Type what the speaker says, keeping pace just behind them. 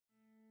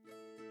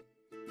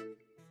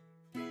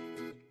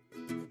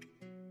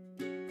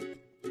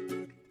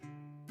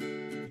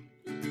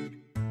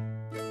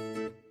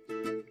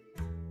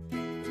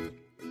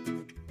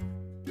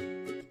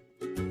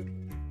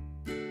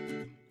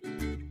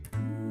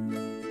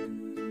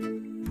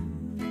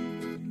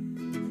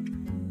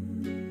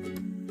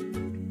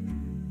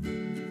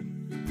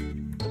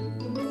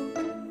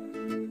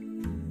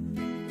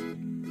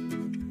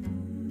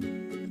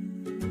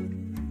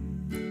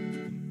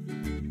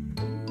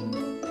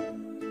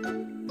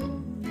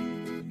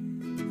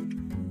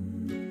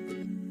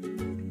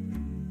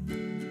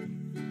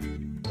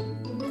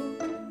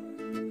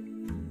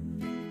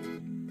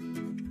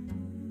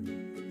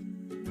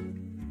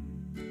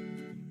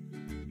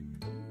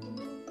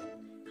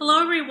Hello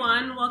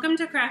everyone, welcome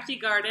to Crafty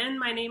Garden.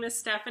 My name is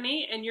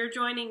Stephanie and you're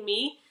joining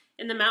me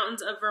in the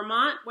mountains of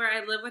Vermont where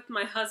I live with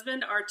my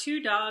husband, our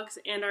 2 dogs,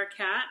 and our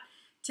cat.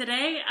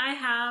 Today I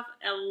have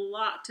a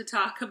lot to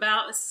talk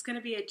about. This is going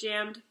to be a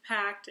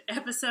jammed-packed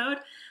episode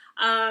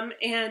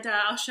and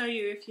I'll show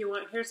you if you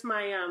want. Here's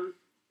my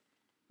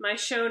my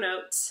show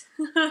notes.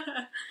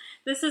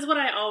 This is what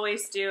I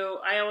always do.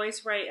 I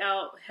always write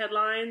out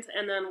headlines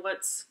and then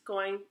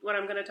what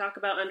I'm going to talk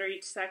about under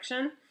each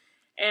section.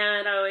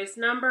 And I always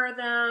number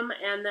them,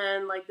 and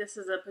then like this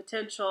is a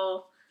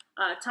potential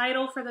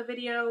title for the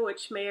video,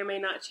 which may or may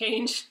not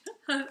change.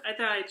 I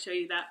thought I'd show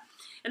you that.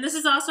 And this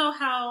is also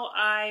how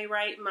I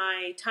write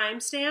my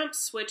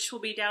timestamps, which will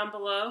be down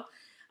below.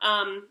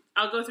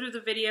 I'll go through the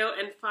video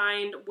and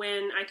find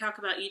when I talk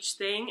about each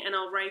thing, and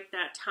I'll write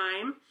that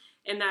time,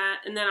 and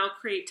then I'll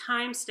create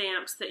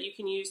timestamps that you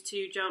can use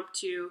to jump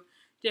to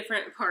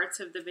different parts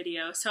of the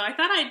video. So I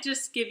thought I'd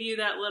just give you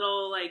that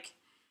little like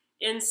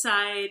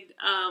inside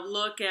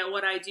look at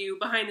what I do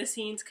behind the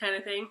scenes kind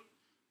of thing.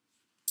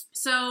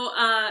 So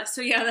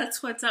yeah,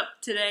 that's what's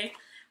up today.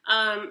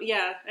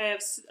 Yeah, I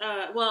have,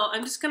 well,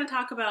 I'm just going to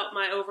talk about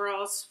my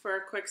overalls for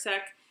a quick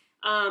sec.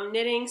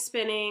 Knitting,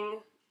 spinning,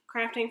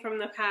 crafting from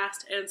the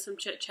past, and some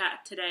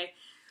chit-chat today.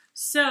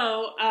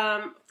 So,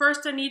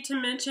 first I need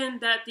to mention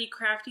that the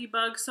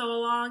CraftyBug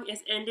sew-along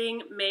is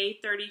ending May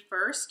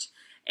 31st.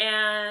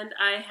 And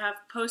I have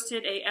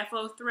posted a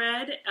FO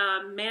thread.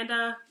 I'm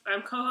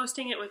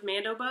co-hosting it with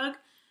MandoBug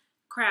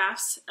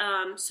Crafts,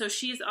 so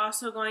she's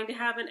also going to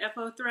have an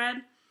FO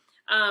thread.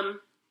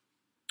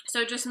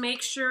 So just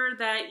make sure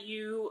that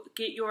you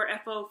get your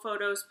FO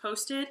photos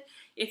posted.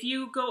 If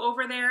you go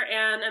over there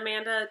and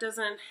Amanda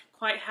doesn't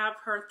quite have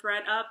her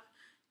thread up,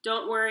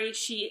 don't worry,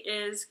 she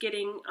is going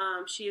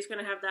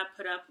to have that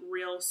put up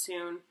real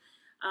soon.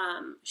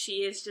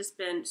 She has just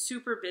been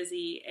super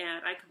busy,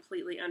 and I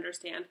completely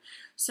understand.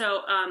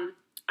 So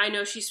I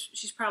know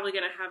she's probably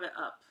going to have it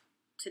up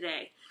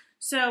today.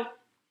 So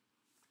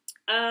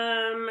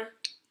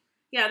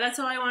yeah, that's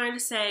all I wanted to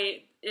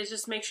say, is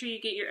just make sure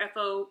you get your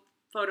FO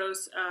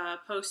photos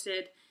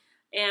posted.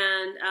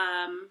 And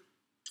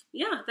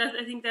yeah,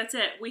 I think that's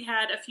it. We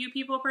had a few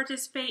people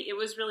participate. It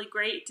was really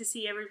great to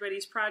see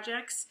everybody's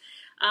projects.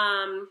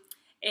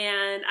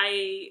 And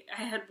I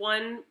had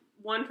one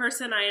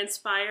person I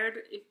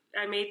inspired.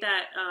 I made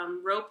that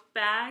rope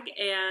bag,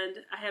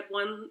 and I had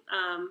one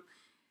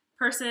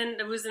person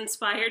that was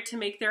inspired to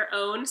make their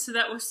own, so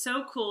that was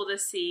so cool to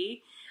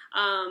see.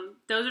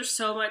 Those are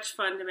so much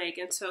fun to make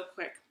and so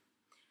quick.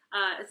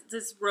 It's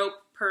this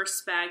rope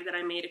purse bag that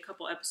I made a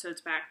couple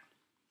episodes back.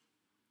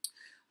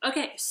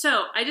 Okay,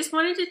 so I just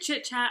wanted to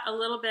chit-chat a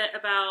little bit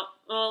about,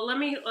 well, I'm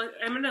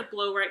going to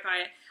blow right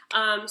by it.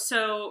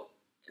 So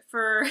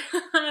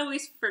I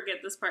always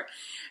forget this part.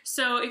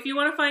 So if you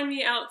want to find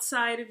me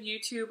outside of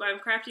YouTube, I'm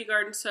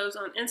CraftyGardenSews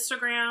on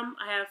Instagram.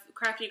 I have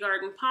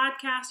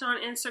CraftyGardenPodcast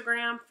on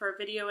Instagram for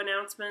video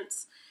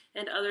announcements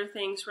and other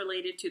things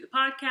related to the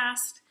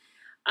podcast.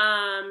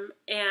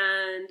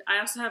 And I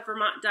also have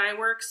Vermont Dye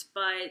Works,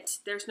 but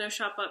there's no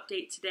shop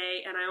update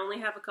today, and I only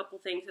have a couple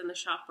things in the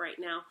shop right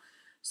now.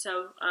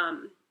 So,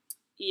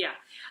 yeah.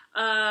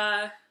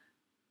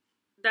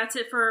 That's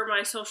it for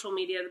my social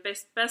media. The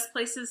best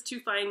places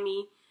to find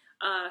me,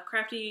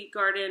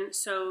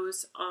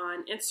 CraftyGardenSews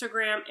on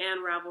Instagram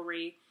and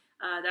Ravelry.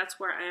 That's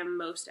where I am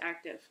most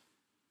active.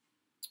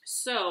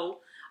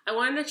 So, I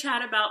wanted to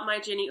chat about my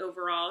Jenny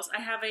overalls.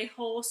 I have a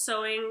whole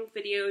sewing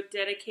video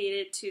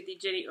dedicated to the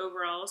Jenny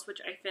overalls, which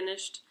I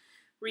finished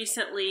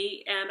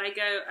recently, and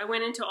I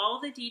went into all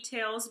the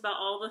details about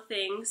all the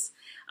things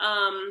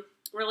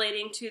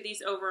relating to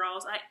these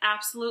overalls. I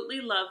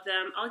absolutely love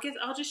them. I'll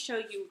just show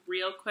you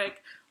real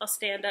quick. I'll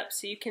stand up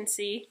so you can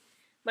see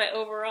my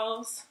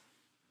overalls.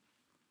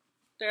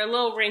 They're a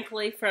little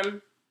wrinkly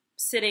from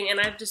sitting, and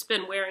I've just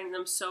been wearing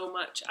them so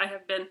much. I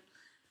have been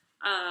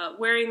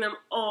wearing them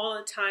all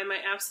the time. I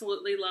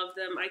absolutely love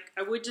them.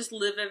 I would just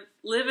live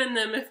in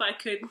them if I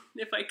could.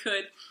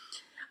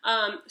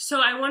 So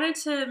I wanted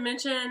to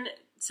mention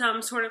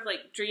some sort of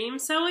like dream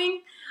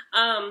sewing.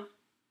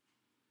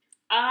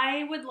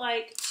 I would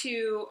like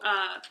to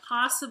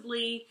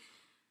possibly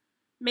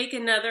make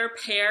another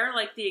pair,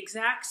 like the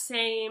exact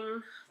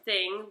same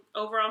thing,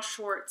 overall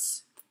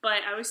shorts,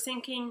 but I was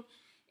thinking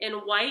in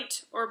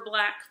white or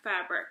black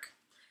fabric.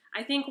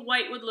 I think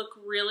white would look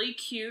really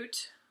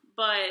cute,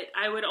 but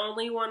I would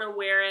only want to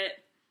wear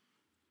it,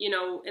 you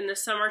know, in the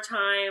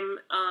summertime,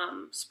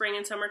 spring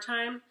and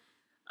summertime,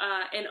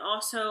 and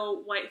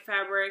also white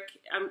fabric,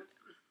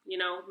 you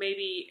know,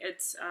 maybe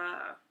it's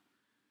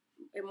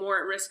more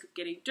at risk of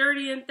getting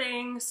dirty and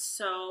things,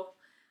 so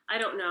I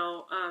don't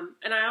know.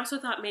 And I also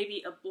thought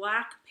maybe a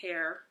black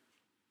pair,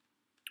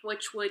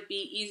 which would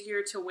be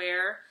easier to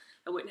wear.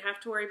 I wouldn't have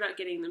to worry about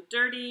getting them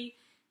dirty,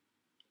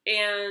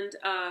 and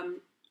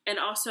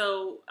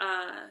also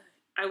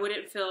I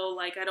wouldn't feel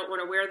like I don't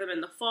want to wear them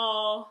in the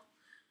fall.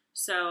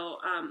 So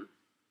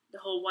the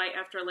whole white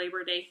after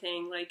Labor Day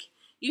thing, like,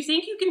 you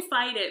think you can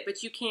fight it,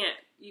 but you can't.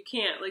 You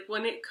can't. Like,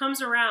 when it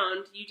comes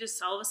around, you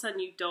just all of a sudden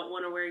you don't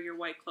want to wear your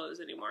white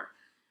clothes anymore.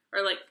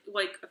 or like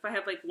if I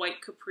have like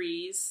white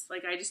capris,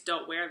 like I just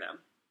don't wear them.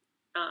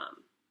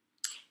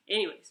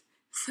 Anyways,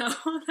 so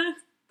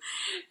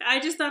I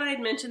just thought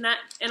I'd mention that.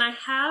 And I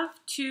have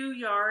 2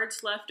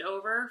 yards left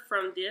over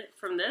from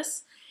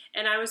this,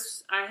 and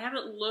I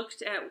haven't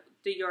looked at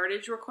the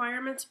yardage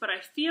requirements, but I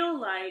feel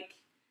like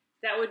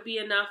that would be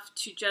enough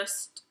to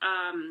just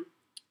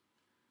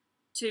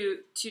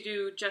to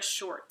do just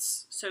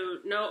shorts. So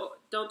no,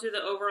 don't do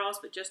the overalls,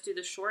 but just do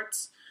the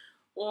shorts.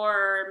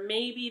 Or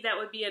maybe that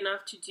would be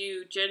enough to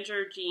do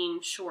ginger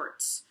jean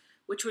shorts,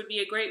 which would be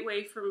a great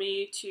way for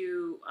me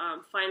to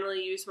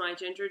finally use my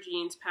ginger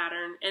jeans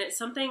pattern. And it's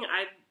something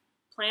I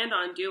planned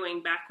on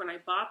doing back when I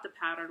bought the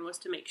pattern, was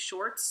to make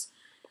shorts.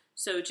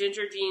 So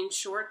ginger jean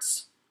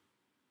shorts.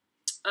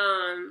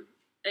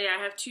 Yeah,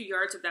 I have 2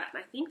 yards of that,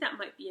 and I think that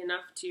might be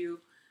enough to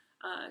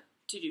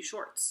do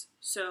shorts.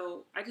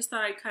 So I just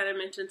thought I'd kind of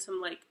mention some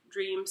like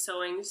dream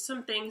sewing,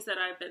 some things that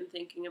I've been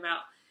thinking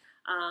about.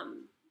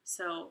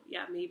 So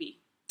yeah, maybe.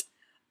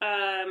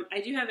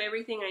 I do have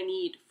everything I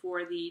need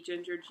for the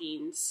ginger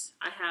jeans.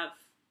 I have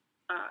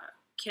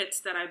kits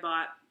that I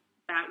bought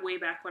way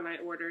back when I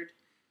ordered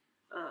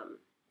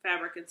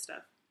fabric and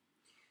stuff.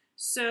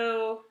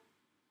 So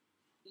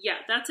yeah,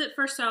 that's it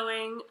for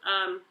sewing.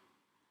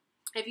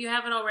 If you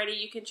haven't already,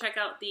 you can check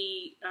out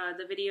the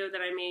video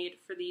that I made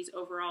for these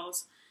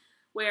overalls,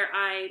 where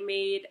I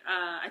made,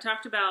 I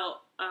talked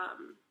about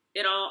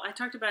it all. I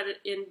talked about it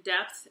in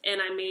depth,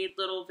 and I made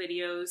little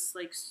videos,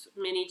 like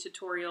mini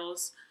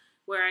tutorials,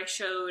 where I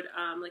showed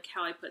like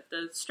how I put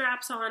the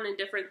straps on and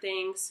different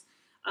things.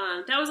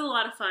 That was a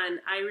lot of fun.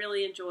 I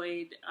really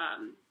enjoyed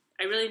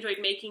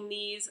making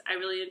these. I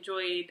really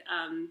enjoyed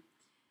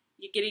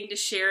getting to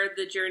share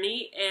the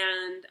journey,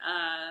 and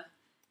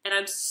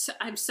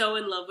I'm so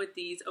in love with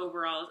these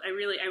overalls. I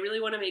really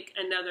want to make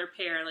another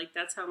pair. Like,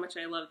 that's how much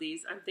I love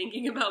these. I'm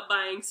thinking about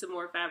buying some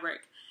more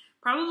fabric,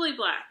 probably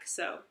black.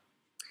 So,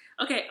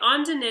 okay,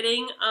 on to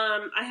knitting.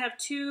 I have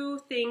 2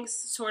 things,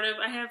 sort of.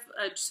 I have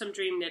some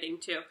dream knitting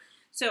too.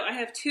 So I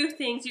have 2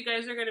 things. You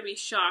guys are going to be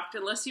shocked.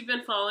 Unless you've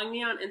been following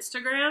me on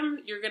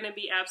Instagram, you're going to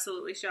be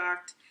absolutely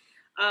shocked.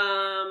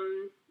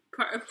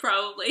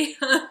 Probably.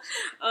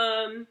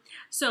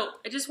 So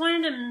I just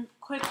wanted to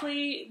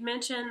quickly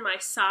mention my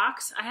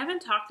socks. I haven't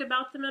talked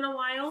about them in a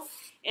while,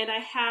 and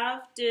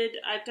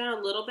I've done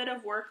a little bit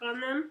of work on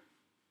them.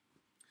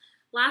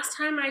 Last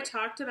time I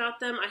talked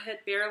about them, I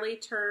had barely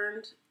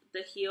turned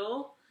the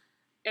heel,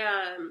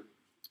 and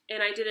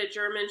I did a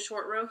German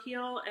short row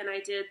heel, and I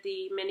did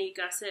the mini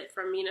gusset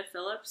from Mina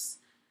Phillips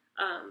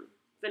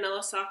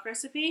vanilla sock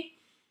recipe.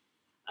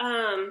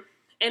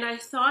 And I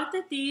thought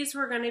that these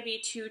were going to be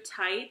too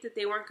tight, that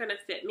they weren't going to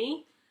fit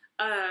me.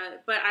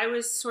 But I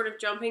was sort of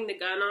jumping the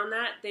gun on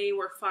that. They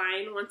were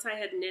fine. Once I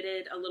had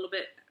knitted a little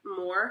bit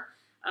more,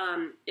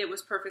 it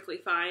was perfectly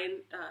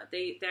fine.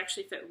 They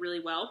actually fit really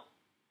well.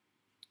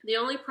 The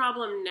only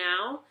problem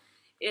now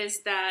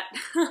is that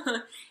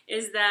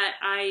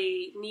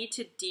I need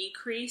to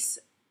decrease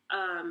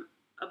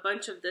a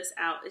bunch of this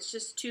out. It's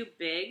just too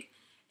big.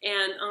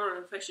 And I don't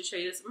know if I should show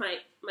you this. My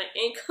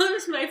ankle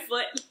is my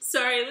foot.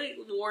 Sorry,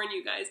 let me warn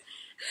you guys.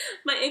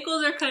 My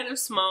ankles are kind of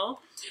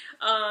small.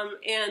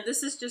 And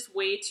this is just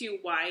way too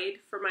wide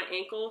for my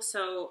ankle.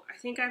 So I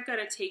think I've got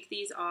to take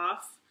these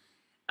off.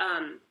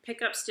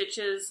 Pick up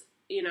stitches,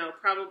 you know,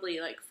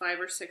 probably like 5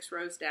 or 6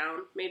 rows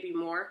down, maybe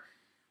more.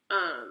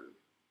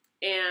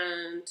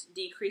 And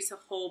decrease a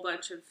whole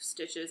bunch of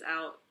stitches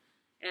out.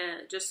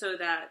 And just so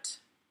that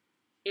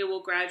it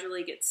will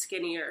gradually get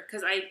skinnier,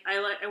 because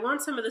I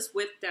want some of this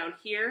width down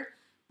here,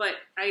 but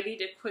I need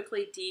to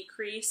quickly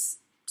decrease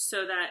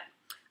so that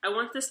I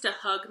want this to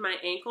hug my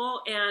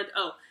ankle. And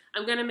oh,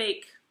 I'm gonna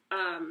make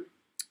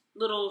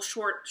little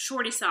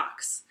shorty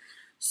socks.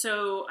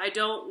 So I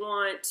don't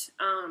want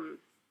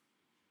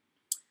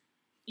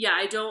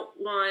I don't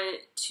want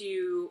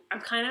to. I'm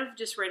kind of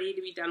just ready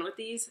to be done with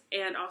these,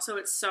 and also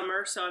it's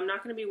summer, so I'm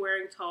not going to be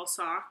wearing tall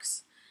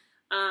socks.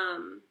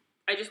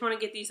 I just want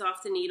to get these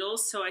off the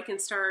needles so I can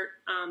start,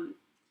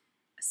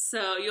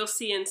 so you'll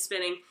see in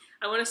spinning,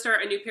 I want to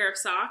start a new pair of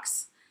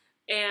socks,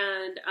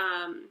 and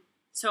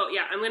so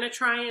yeah, I'm going to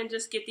try and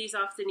just get these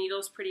off the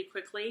needles pretty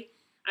quickly.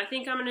 I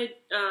think I'm going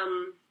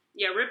to,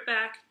 rip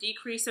back,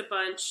 decrease a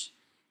bunch,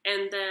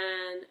 and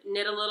then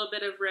knit a little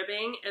bit of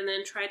ribbing, and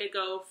then try to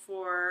go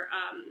for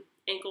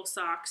ankle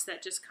socks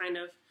that just kind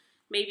of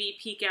maybe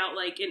peek out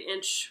like an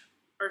inch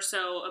or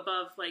so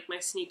above like my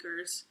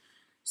sneakers.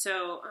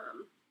 So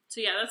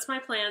yeah, that's my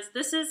plans.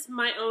 This is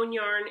my own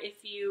yarn.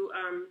 If you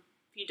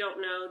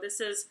don't know, this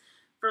is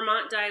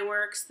Vermont Dye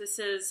Works. This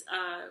is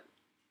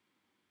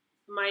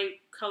my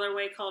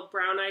colorway called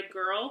Brown Eyed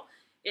Girl.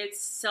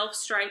 It's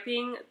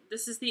self-striping.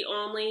 This is the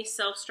only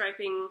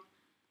self-striping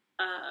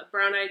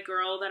Brown Eyed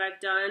Girl that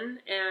I've done,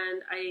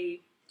 and I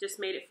just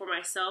made it for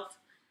myself.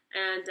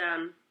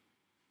 And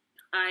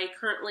I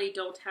currently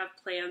don't have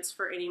plans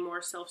for any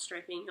more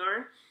self-striping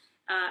yarn.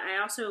 I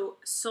also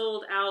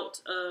sold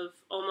out of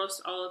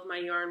almost all of my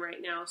yarn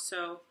right now,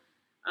 so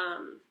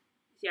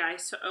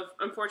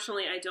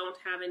unfortunately I don't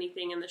have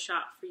anything in the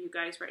shop for you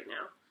guys right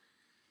now.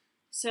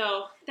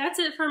 So that's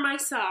it for my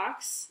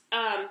socks.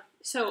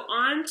 So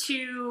on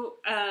to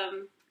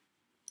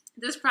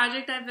this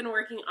project I've been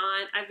working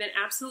on. I've been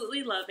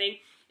absolutely loving.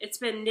 It's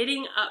been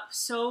knitting up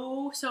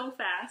so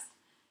fast.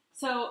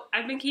 So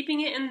I've been keeping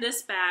it in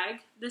this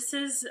bag. This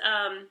is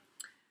a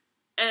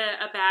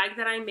bag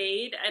that I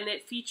made, and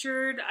it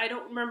featured, I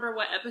don't remember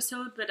what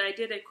episode, but I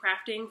did a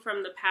crafting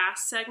from the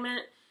past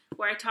segment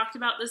where I talked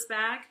about this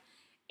bag.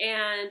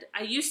 And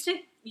I used to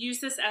use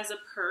this as a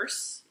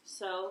purse.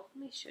 So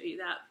let me show you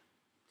that.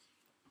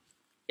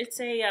 It's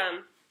a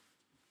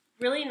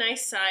really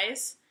nice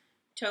size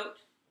tote.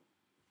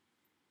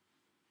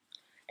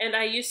 And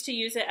I used to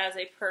use it as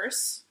a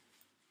purse.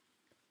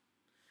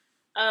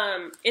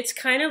 It's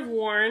kind of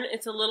worn.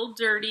 It's a little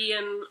dirty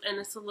and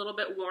it's a little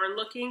bit worn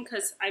looking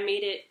because I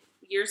made it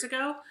years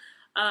ago.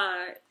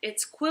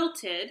 It's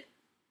quilted.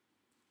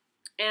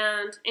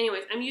 And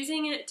anyways, I'm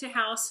using it to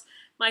house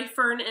my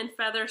Fern and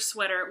Feather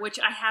sweater, which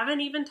I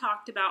haven't even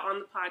talked about on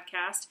the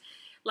podcast.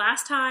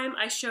 Last time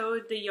I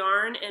showed the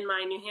yarn in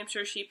my New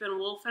Hampshire Sheep and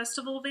Wool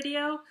Festival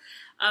video.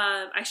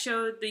 I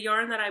showed the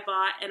yarn that I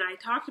bought and I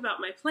talked about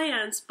my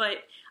plans,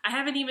 but I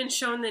haven't even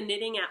shown the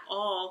knitting at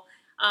all.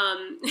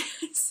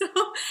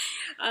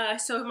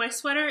 So my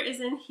sweater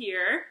is in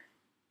here.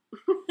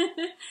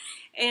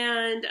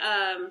 And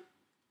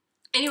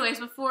anyways,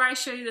 before I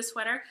show you the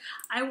sweater,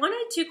 I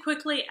wanted to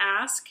quickly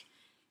ask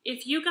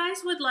if you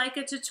guys would like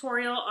a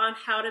tutorial on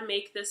how to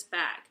make this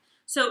bag.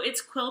 So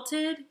it's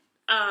quilted.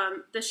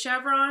 The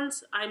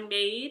chevrons I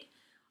made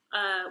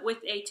with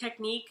a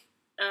technique,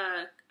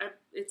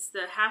 it's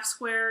the half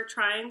square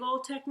triangle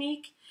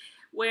technique,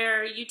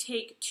 where you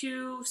take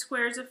 2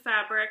 squares of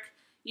fabric,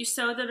 you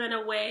sew them in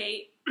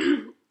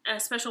a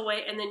special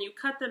way, and then you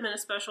cut them in a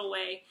special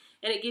way,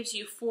 and it gives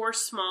you 4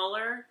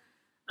 smaller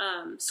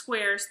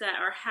squares that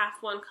are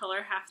half one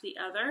color, half the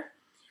other.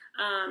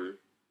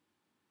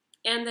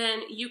 And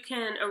then you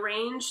can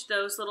arrange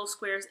those little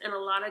squares in a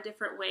lot of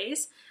different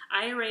ways.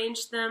 I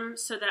arranged them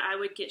so that I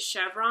would get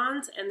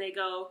chevrons and they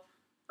go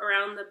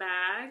around the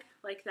bag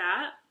like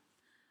that.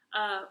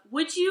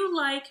 Would you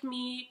like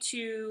me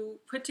to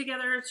put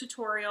together a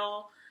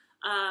tutorial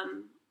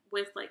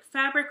with like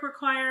fabric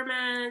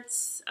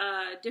requirements,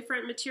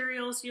 different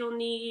materials you'll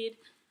need,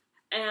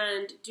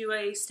 and do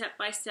a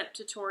step-by-step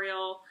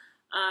tutorial?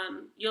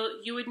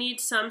 You would need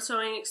some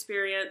sewing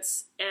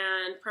experience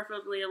and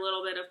preferably a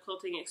little bit of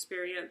quilting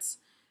experience.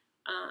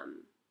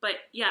 But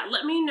yeah,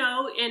 let me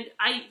know. And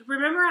I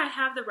remember I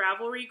have the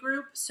Ravelry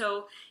group,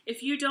 so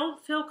if you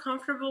don't feel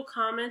comfortable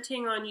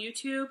commenting on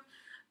YouTube,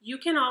 you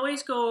can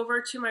always go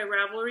over to my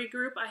Ravelry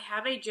group. I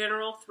have a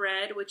general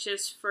thread, which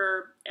is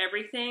for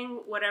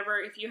everything, whatever.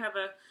 If you have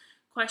a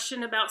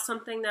question about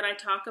something that I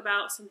talk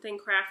about, something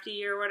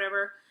crafty or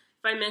whatever,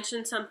 if I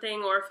mention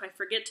something or if I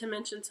forget to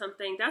mention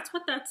something, that's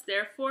what that's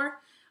there for.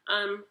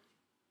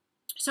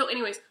 So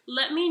anyways,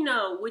 let me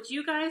know. Would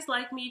you guys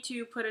like me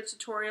to put a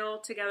tutorial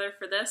together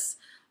for this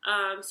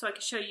so I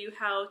can show you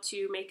how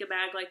to make a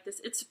bag like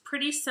this? It's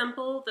pretty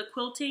simple. The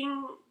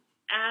quilting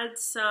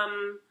adds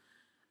some,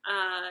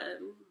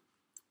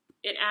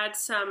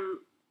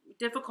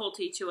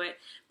 difficulty to it,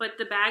 but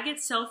the bag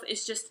itself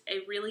is just a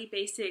really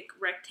basic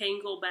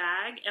rectangle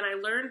bag, and I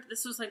learned,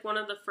 this was like one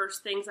of the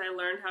first things I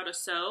learned how to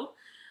sew.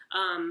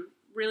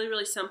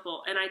 Really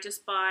simple, and I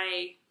just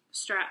buy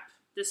strap.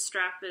 This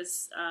strap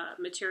is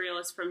material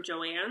is from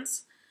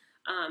Joann's.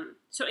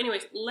 So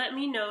anyways, let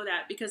me know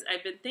that because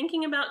I've been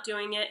thinking about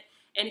doing it,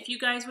 and if you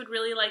guys would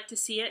really like to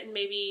see it and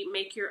maybe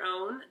make your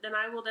own, then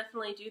I will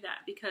definitely do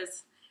that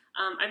because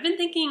I've been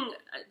thinking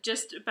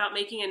just about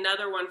making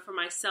another one for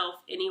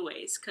myself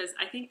anyways, because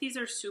I think these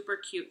are super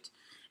cute.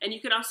 And you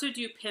could also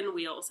do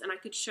pinwheels, and I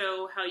could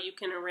show how you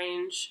can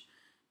arrange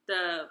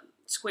the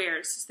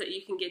squares so that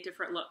you can get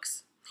different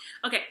looks.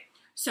 Okay,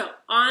 so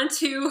on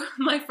to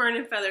my Fern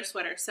and Feather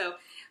sweater. So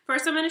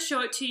first I'm going to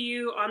show it to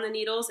you on the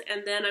needles,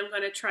 and then I'm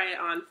going to try it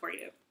on for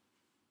you.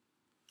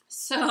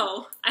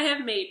 So I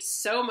have made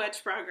so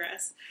much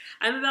progress.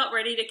 I'm about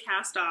ready to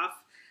cast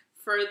off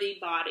for the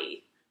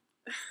body.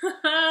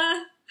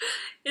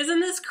 Isn't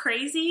this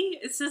crazy?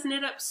 It's just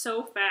knit up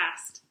so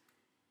fast.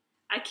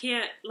 I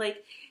can't,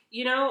 like,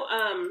 you know,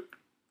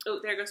 oh,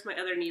 there goes my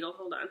other needle.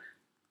 Hold on.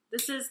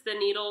 This is the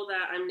needle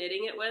that I'm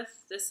knitting it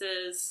with. This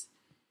is,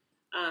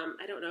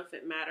 I don't know if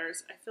it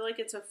matters. I feel like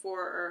it's a 4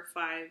 or a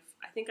 5.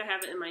 I think I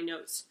have it in my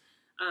notes.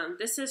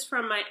 This is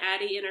from my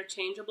Addy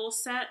interchangeable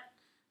set.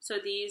 So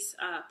these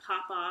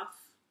pop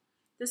off.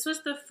 This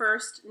was the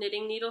first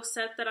knitting needle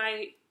set that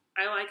I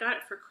got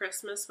it for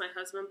Christmas. My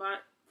husband bought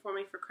it for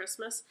me for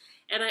Christmas.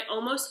 And I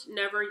almost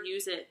never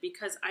use it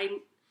because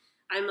I'm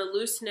a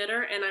loose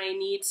knitter and I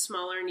need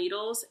smaller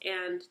needles.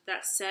 And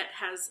that set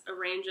has a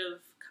range of,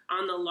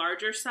 on the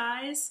larger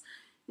size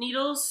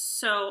needles.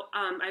 So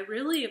I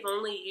really have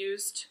only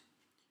used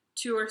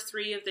 2 or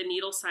 3 of the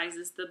needle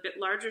sizes. The bit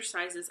larger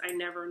sizes I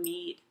never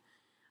need.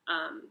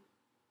 I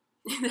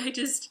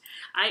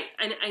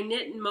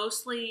knit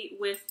mostly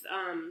with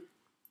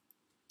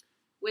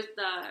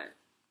the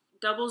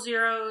double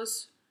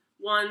zeros,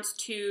 1s,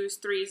 2s,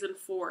 3s, and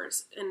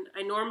 4s. And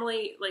I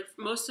normally, like,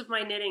 most of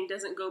my knitting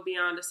doesn't go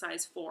beyond a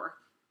size 4.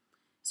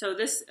 So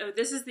this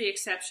is the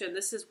exception.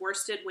 This is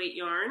worsted weight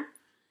yarn.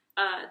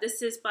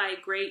 This is by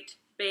Great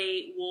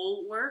Bay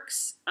Wool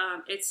Works.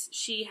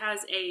 She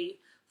has a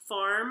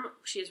farm.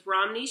 She has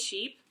Romney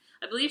sheep.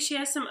 I believe she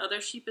has some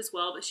other sheep as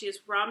well, but she has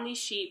Romney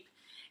sheep.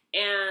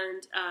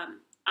 And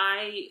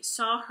I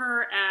saw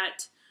her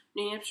at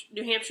New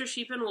Hampshire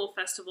Sheep and Wool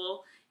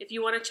Festival. If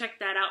you want to check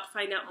that out,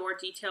 find out more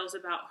details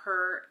about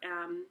her,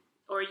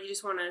 or you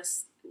just want to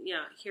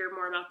hear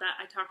more about that,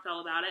 I talked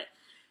all about it.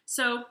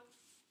 So,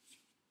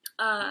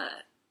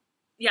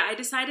 yeah, I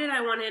decided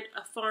I wanted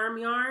a farm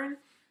yarn,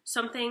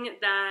 something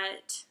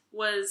that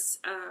was,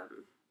 I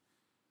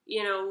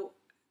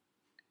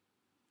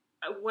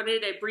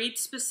wanted a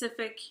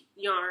breed-specific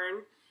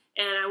yarn,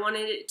 and I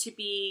wanted it to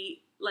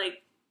be,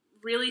 like,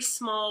 really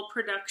small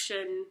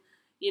production,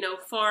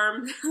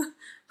 farm,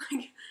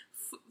 like,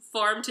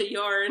 farm to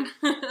yarn.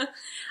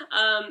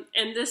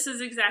 And this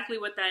is exactly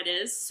what that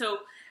is.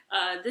 So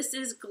this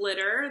is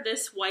Glitter.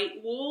 This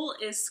white wool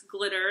is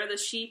Glitter. The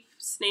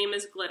sheep's name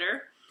is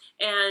Glitter.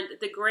 And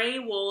the gray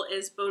wool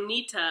is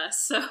Bonita.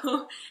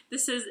 So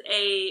this is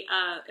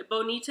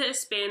Bonita is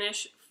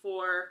Spanish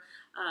for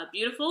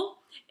beautiful.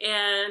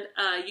 And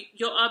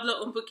yo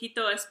hablo un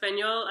poquito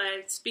español.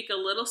 I speak a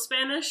little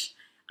Spanish.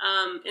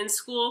 In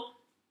school,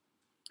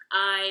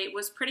 I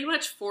was pretty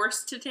much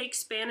forced to take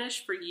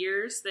Spanish for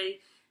years.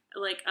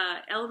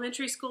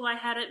 Elementary school I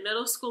had it,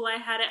 middle school I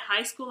had it,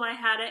 high school I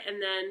had it,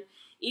 and then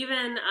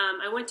even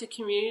I went to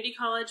community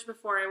college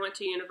before I went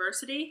to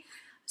university.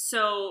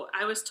 So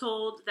I was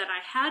told that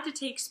I had to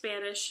take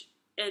Spanish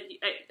at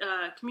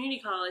community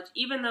college,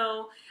 even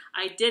though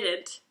I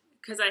didn't,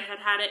 because I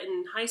had it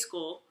in high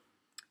school.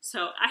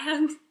 So I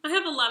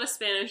have a lot of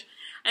Spanish,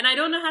 and I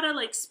don't know how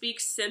to speak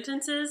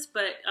sentences,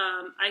 but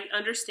I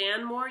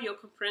understand more. Yo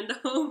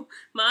comprendo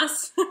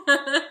más.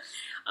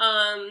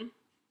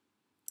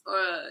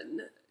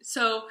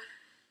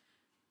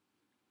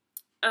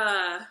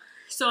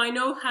 So I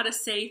know how to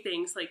say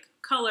things like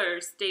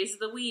colors, days of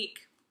the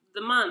week,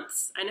 the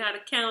months. I know how to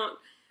count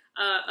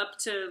up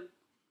to,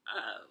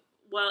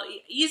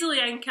 easily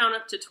I can count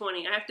up to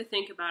 20. I have to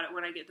think about it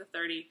when I get to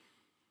 30.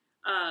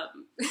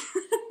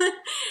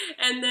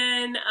 And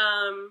then,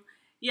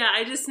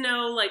 I just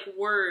know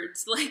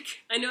words,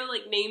 I know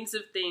names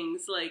of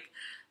things,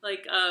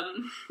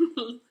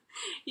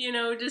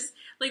 just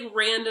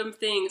random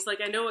things.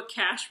 I know a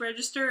cash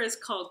register is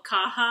called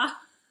caja.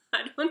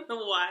 I don't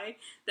know why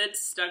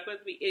that's stuck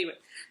with me. Anyway,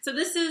 so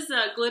this is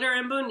Glitter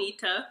and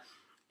Bonita,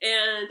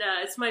 and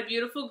it's my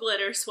beautiful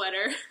glitter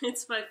sweater.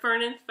 It's my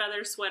Fern and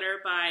Feather sweater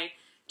by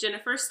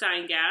Jennifer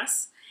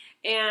Steingass,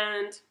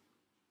 and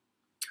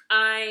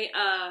I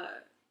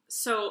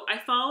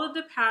followed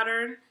the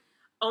pattern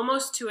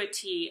almost to a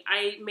T.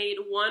 I made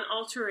one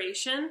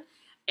alteration,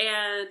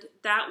 and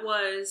that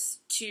was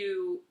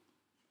to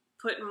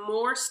put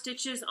more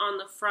stitches on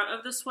the front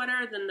of the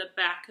sweater than the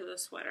back of the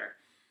sweater.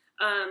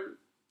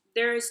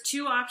 There is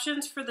 2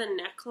 options for the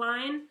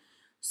neckline.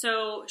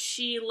 So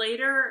she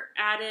later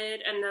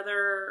added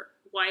another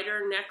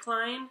wider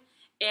neckline,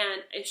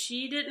 and if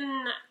she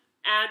didn't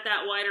add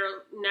that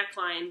wider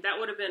neckline, that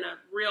would have been a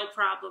real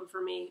problem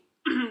for me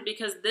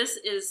because this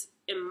is,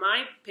 in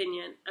my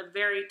opinion, a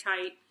very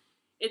tight.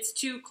 It's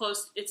too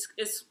close.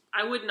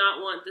 I would not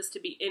want this to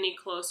be any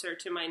closer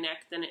to my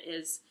neck than it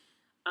is.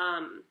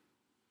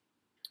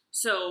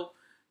 So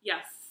yeah,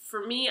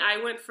 for me, I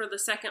went for the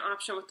second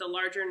option with the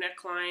larger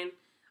neckline.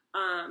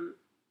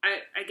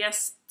 I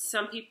guess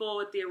some people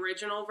with the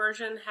original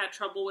version had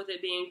trouble with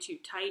it being too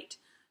tight.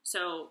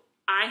 So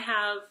I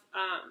have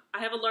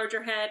a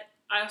larger head.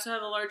 I also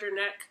have a larger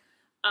neck,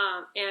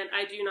 and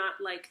I do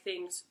not like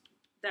things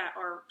that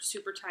are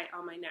super tight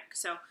on my neck.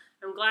 So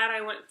I'm glad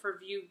I went for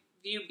view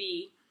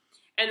B.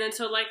 And then,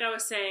 so like I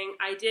was saying,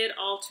 I did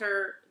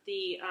alter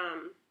the,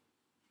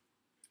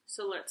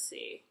 so let's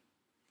see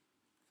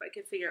if I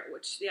can figure out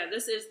which, yeah,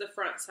 this is the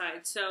front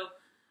side. So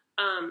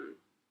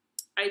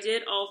I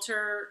did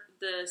alter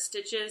the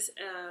stitches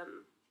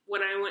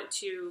when I went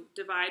to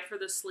divide for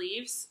the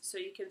sleeves. So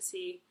you can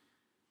see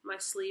my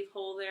sleeve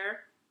hole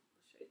there.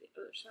 I'll show you the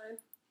other side.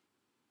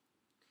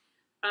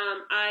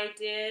 I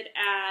did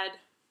add,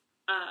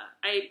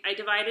 I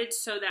divided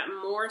so that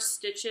more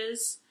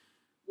stitches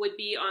would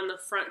be on the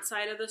front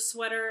side of the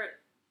sweater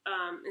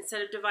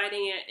instead of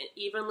dividing it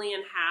evenly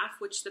in half,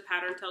 which the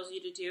pattern tells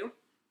you to do.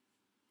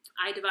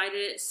 I divided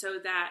it so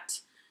that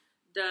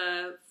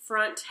the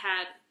front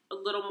had a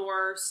little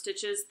more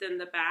stitches than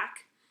the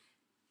back.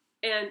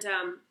 And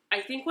I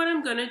think what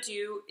I'm going to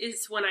do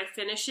is when I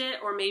finish it,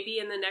 or maybe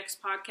in the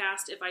next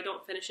podcast, if I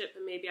don't finish it,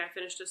 but maybe I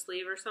finished a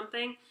sleeve or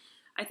something,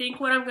 I think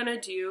what I'm going to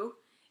do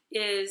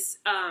is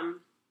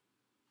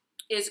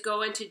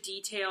go into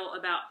detail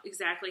about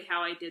exactly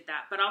how I did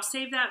that. But I'll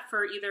save that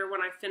for either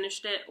when I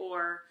finished it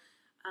or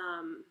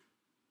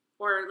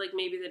like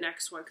maybe the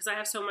next one, because I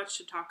have so much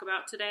to talk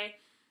about today.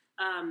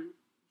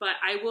 But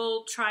I'll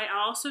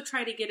also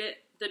try to get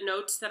the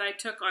notes that I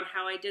took on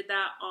how I did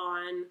that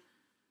on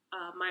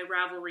my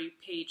Ravelry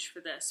page for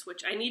this,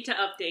 which I need to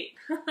update.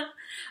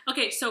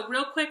 Okay, so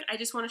real quick, I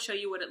just want to show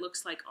you what it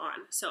looks like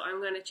on. So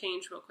I'm going to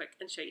change real quick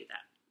and show you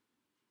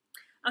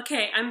that.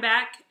 Okay, I'm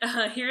back.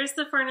 Here's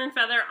the Fern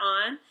Feather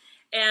on,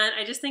 and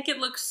I just think it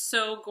looks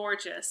so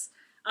gorgeous.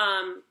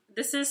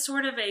 This is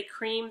sort of a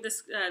cream,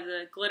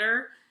 the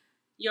glitter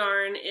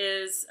yarn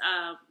is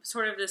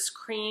sort of this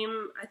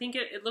cream. I think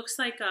it looks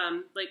like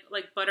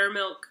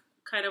buttermilk,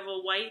 kind of a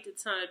white.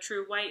 It's not a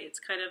true white, it's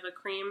kind of a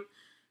cream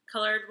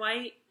colored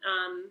white,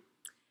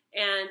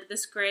 and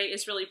this gray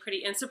is really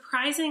pretty. And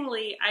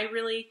surprisingly,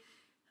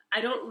 I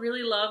don't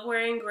really love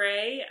wearing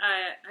gray.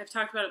 I've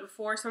talked about it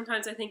before.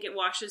 Sometimes I think it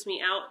washes me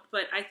out,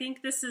 but I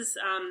think this is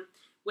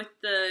with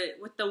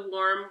the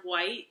warm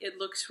white, it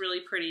looks really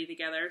pretty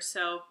together.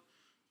 So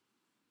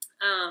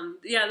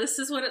yeah, this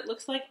is what it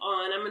looks like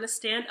on. I'm gonna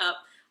stand up.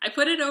 I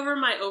put it over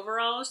my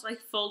overalls,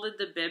 like folded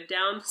the bib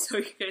down, so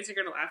you guys are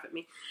gonna laugh at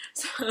me.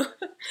 So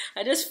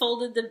I just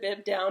folded the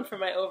bib down for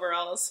my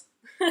overalls.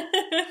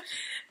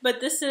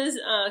 But this is,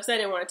 because I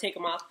didn't want to take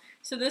them off.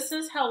 So this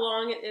is how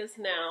long it is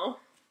now.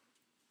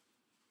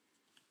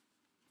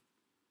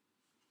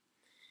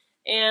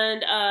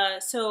 And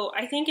so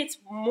I think it's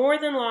more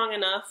than long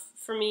enough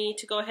for me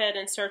to go ahead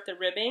and start the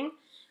ribbing.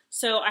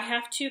 So I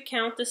have to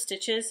count the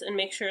stitches and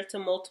make sure it's a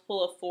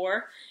multiple of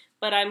 4.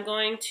 But I'm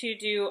going to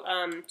do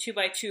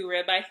 2x2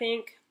 rib, I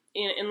think.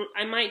 And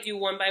I might do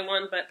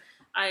 1x1, but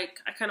I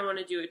kind of want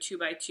to do a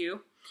 2x2.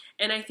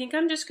 And I think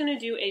I'm just going to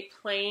do a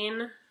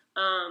plain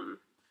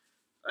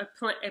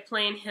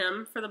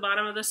hem for the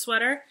bottom of the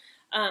sweater.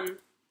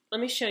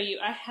 Let me show you.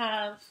 I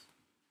have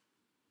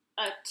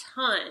a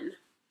ton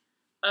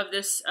of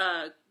this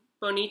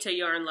Bonita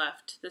yarn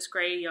left, this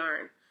gray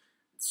yarn.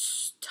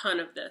 Ton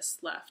of this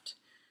left.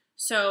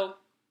 So,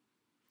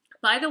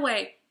 by the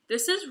way,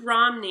 this is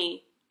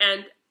Romney,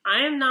 and I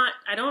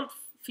don't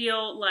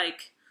feel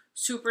like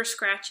super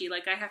scratchy,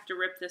 like I have to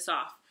rip this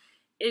off.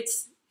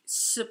 It's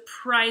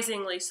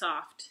surprisingly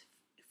soft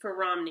for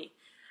Romney.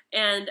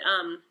 And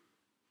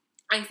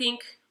I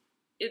think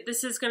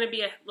this is going to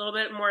be a little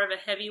bit more of a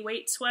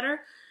heavyweight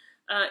sweater.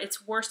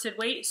 It's worsted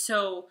weight,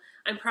 so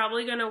I'm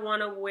probably going to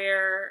want to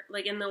wear,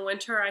 like in the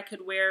winter, I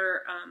could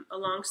wear a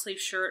long sleeve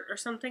shirt or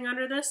something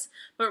under this.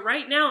 But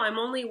right now, I'm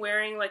only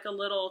wearing like a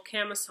little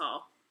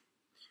camisole.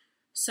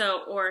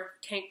 So, or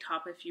tank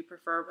top if you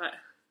prefer, but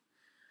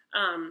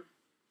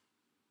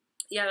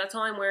yeah, that's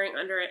all I'm wearing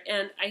under it.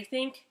 And I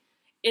think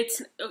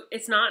it's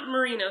not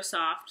merino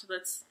soft.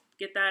 Let's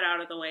get that out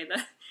of the way.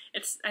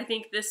 I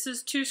think this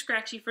is too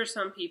scratchy for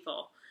some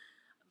people.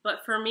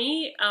 But for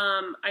me,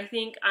 I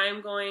think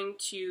I'm going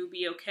to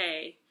be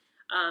okay.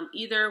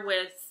 Either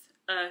with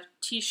a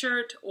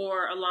t-shirt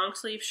or a long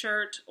sleeve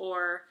shirt,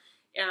 or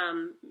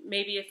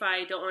maybe if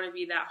I don't want to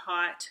be that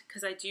hot,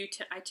 because I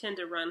tend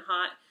to run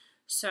hot,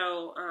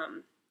 so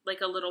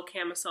like a little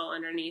camisole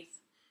underneath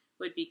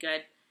would be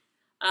good.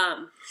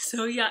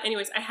 So yeah,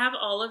 anyways, I have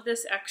all of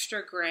this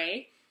extra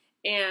gray,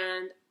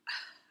 and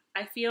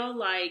I feel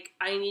like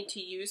I need to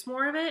use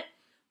more of it,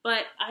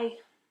 but I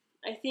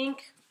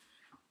think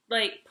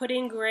like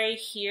putting gray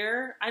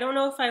here, I don't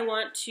know if I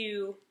want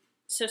to.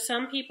 So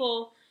some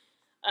people,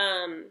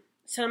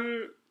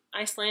 some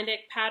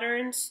Icelandic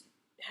patterns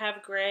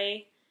have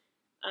gray,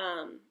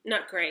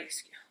 not gray,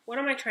 what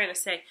am I trying to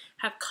say?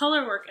 Have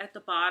color work at the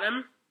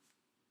bottom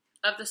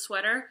of the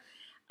sweater.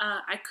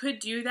 I could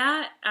do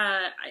that.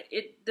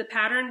 The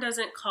pattern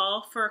doesn't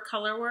call for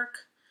color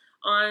work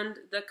on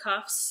the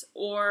cuffs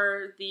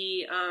or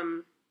the,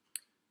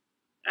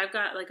 I've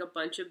got like a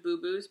bunch of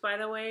boo-boos, by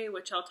the way,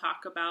 which I'll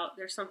talk about.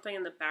 There's something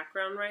in the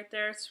background right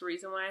there. It's the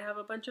reason why I have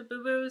a bunch of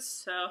boo-boos.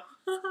 So,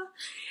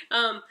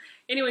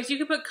 anyways, you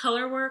could put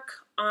color work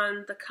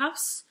on the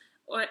cuffs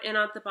and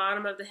at the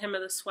bottom of the hem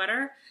of the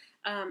sweater.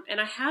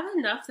 And I have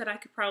enough that I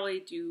could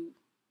probably do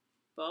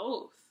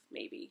both,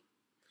 maybe.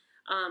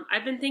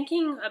 I've been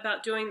thinking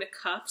about doing the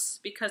cuffs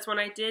because when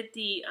I did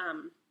the,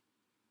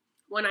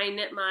 when I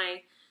knit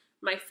my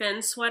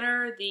Finn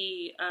sweater,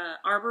 the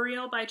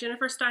Arboreal by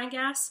Jennifer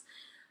Steingass,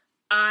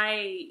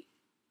 I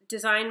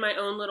designed my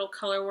own little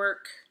color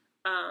work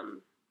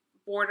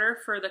border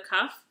for the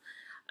cuff.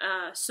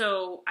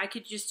 So I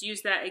could just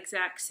use that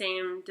exact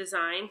same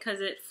design because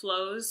it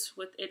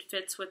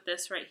fits with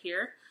this right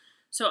here.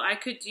 So I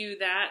could do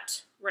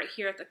that right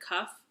here at the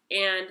cuff,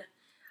 and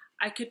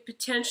I could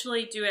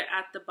potentially do it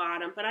at the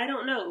bottom, but I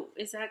don't know.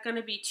 Is that going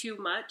to be too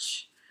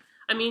much?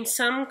 I mean,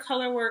 some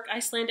colorwork,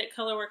 Icelandic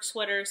colorwork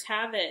sweaters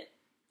have it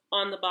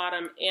on the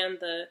bottom and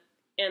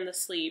the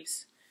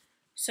sleeves.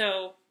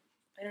 So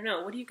I don't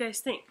know. What do you guys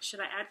think? Should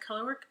I add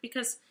colorwork?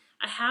 Because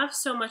I have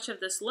so much of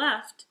this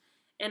left,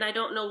 and I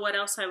don't know what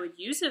else I would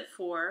use it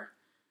for.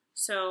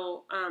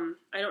 So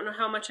I don't know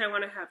how much I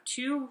want to have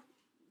 2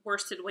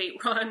 worsted weight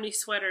Romney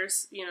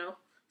sweaters, you know.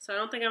 So I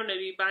don't think I'm going to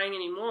be buying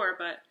any more,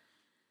 but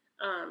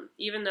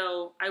even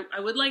though I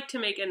would like to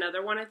make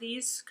another one of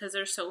these because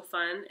they're so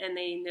fun and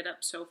they knit up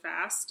so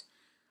fast.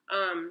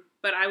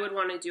 But I would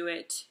want to do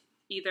it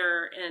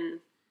either in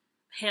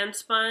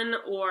handspun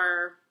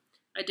or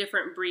a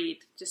different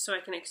breed, just so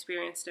I can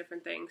experience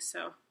different things.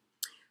 So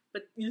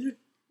but I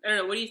don't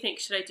know. What do you think?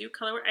 Should I do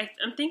color work?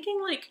 I'm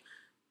thinking like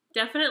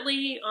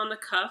definitely on the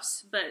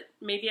cuffs, but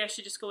maybe I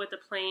should just go with the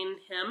plain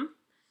hem.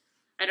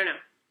 I don't know.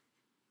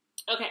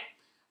 Okay,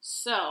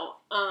 so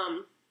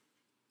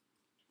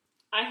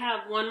I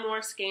have one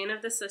more skein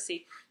of this. Let's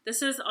see.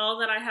 This is all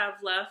that I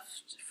have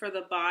left for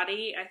the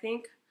body. I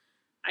think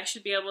I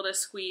should be able to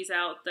squeeze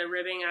out the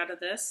ribbing out of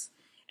this.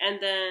 And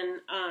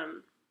then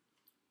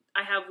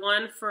I have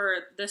one for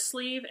this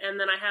sleeve, and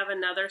then I have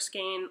another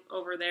skein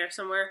over there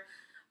somewhere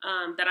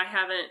that I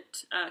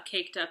haven't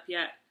caked up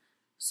yet.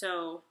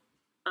 So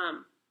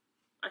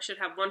I should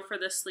have one for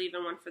this sleeve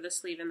and one for this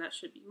sleeve, and that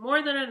should be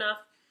more than enough.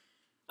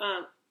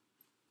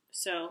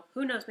 So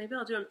who knows? Maybe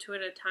I'll do them 2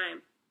 at a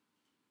time.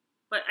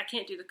 But I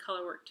can't do the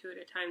color work 2 at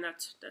a time.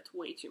 That's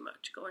way too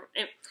much going.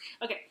 Anyway,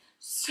 okay,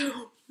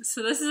 so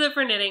this is it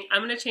for knitting.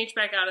 I'm going to change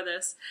back out of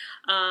this,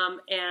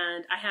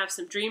 and I have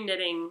some dream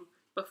knitting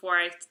before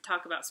I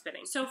talk about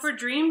spinning. So for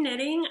dream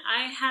knitting,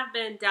 I have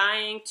been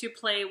dying to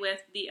play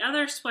with the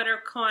other sweater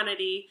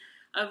quantity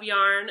of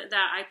yarn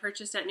that I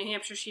purchased at New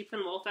Hampshire Sheep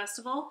and Wool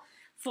Festival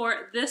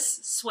for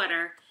this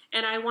sweater,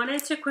 and I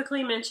wanted to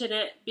quickly mention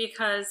it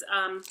because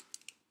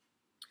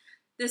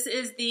this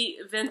is the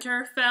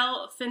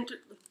Vinterfjell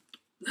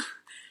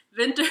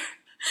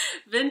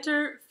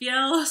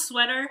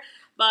sweater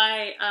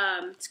by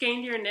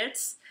Steingass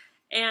Knits,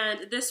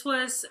 and this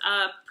was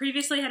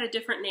previously had a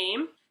different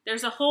name.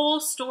 There's a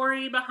whole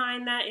story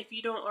behind that if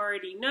you don't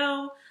already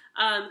know.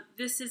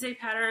 This is a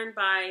pattern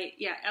by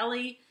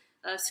Ellie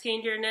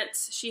Steingass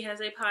Knits. She has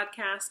a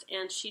podcast,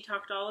 and she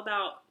talked all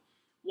about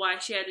why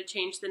she had to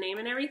change the name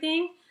and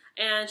everything,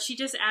 and she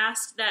just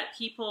asked that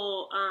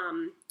people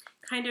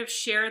kind of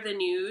share the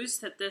news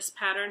that this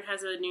pattern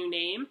has a new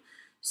name.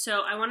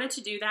 So I wanted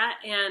to do that,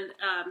 and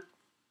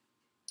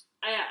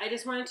I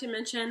just wanted to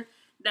mention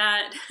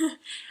that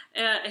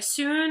as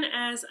soon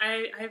as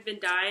I've been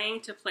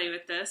dying to play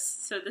with this.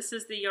 So this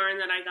is the yarn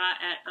that I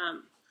got at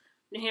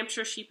New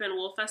Hampshire Sheep and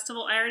Wool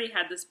Festival. I already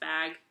had this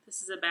bag.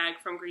 This is a bag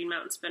from Green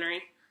Mountain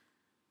Spinnery.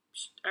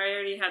 I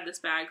already had this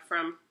bag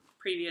from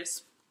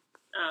previous,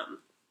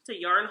 it's a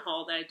yarn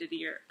haul that I did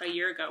a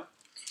year ago.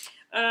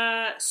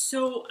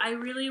 So I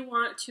really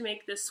want to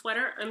make this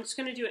sweater. I'm just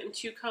going to do it in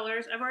 2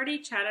 colors. I've already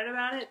chatted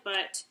about it,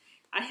 but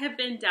I have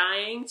been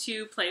dying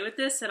to play with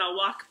this, and I'll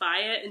walk by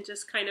it and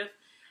just kind of,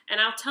 and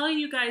I'll tell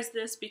you guys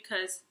this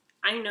because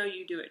I know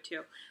you do it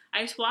too.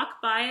 I just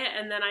walk by it,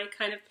 and then I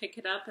kind of pick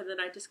it up, and then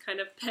I just kind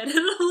of pet it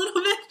a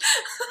little bit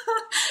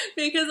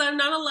because I'm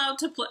not allowed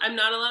to I'm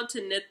not allowed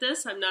to knit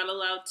this. I'm not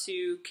allowed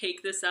to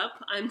cake this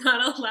up. I'm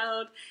not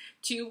allowed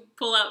to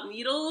pull out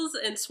needles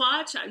and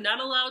swatch. I'm not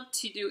allowed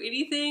to do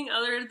anything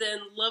other than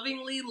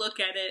lovingly look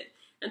at it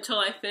until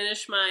I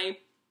finish my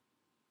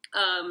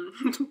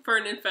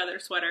Fern Feather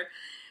sweater,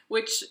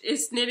 which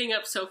is knitting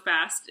up so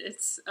fast.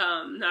 It's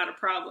not a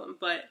problem,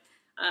 but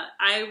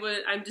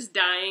I'm just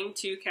dying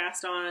to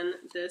cast on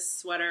this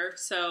sweater.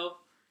 So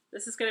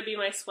this is going to be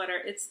my sweater.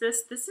 It's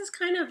this is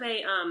kind of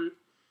a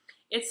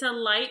it's a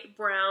light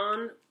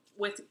brown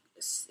with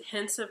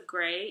hints of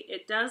gray.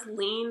 It does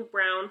lean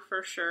brown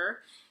for sure.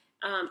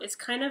 It's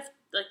kind of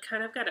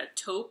got a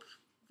taupe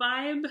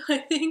vibe, I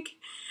think.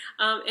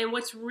 And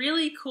what's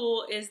really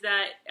cool is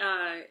that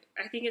I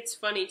think it's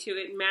funny too.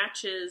 It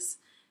matches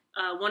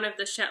one of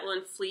the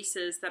Shetland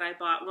fleeces that I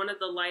bought. One of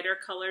the lighter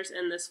colors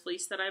in this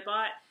fleece that I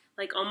bought,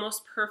 like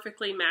almost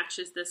perfectly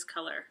matches this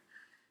color.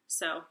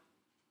 So,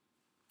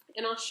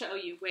 and I'll show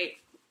you. Wait,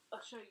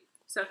 I'll show you.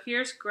 So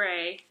here's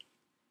gray,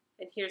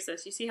 and here's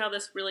this. You see how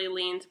this really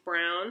leans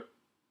brown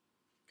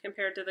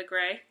compared to the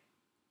gray?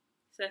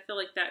 So I feel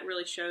like that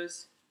really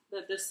shows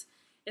that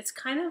it's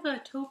kind of a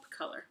taupe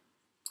color.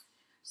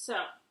 So,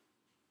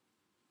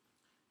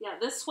 yeah,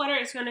 this sweater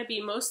is going to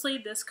be mostly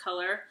this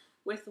color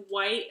with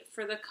white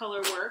for the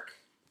color work.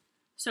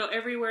 So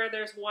everywhere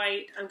there's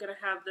white, I'm going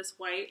to have this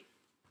white.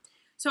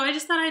 So I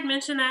just thought I'd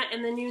mention that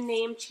in the new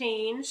name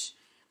change.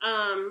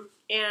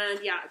 And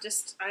yeah,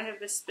 I have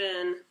just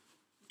been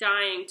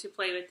dying to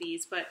play with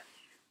these, but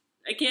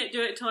I can't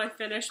do it until I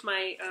finish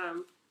my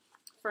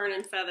Fern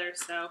and Feather.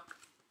 So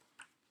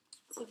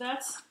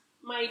that's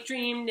my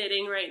dream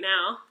knitting right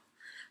now.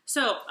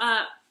 So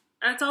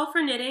that's all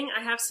for knitting.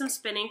 I have some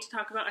spinning to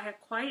talk about. I have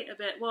quite a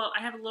bit. Well,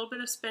 I have a little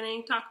bit of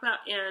spinning to talk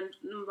about and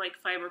like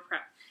fiber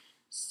prep.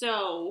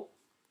 So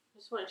I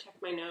just want to check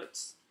my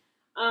notes.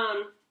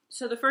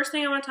 So the first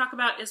thing I want to talk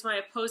about is my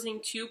opposing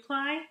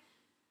 2-ply,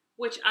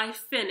 which I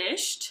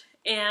finished,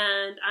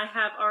 and I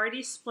have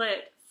already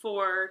split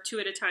for 2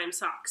 at a time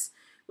socks,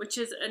 which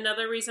is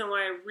another reason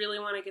why I really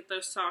want to get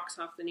those socks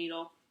off the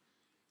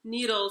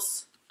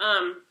needles.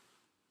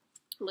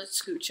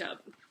 Let's scooch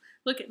up.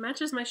 Look, it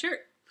matches my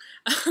shirt.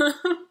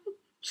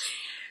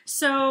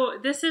 So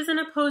this is an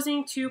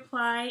opposing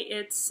 2-ply.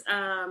 It's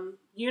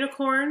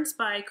Unicorns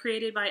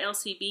created by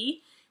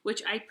LCB,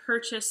 which I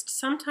purchased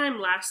sometime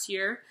last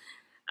year.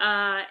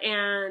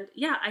 And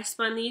yeah, I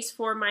spun these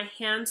for my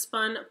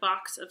Handspun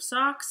box of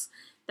socks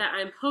that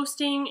I'm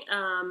hosting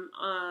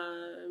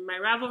my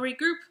Ravelry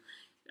group.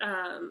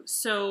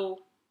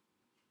 So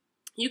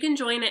You can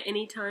join at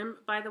any time,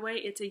 by the way.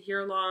 It's a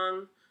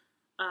year-long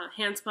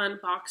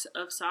Handspun box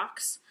of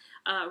socks.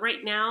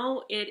 Right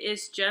now, it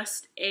is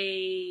just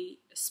a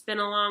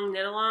spin-along,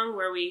 knit-along,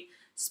 where we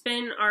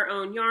spin our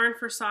own yarn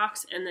for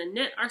socks and then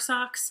knit our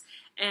socks,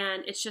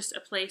 and it's just a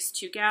place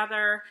to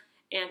gather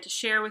and to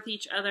share with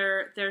each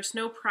other. There's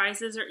no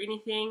prizes or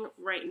anything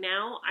right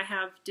now. I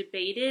have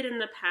debated in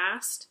the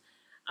past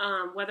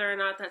whether or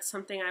not that's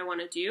something I want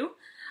to do.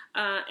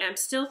 I'm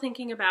still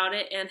thinking about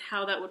it and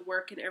how that would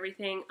work and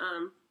everything,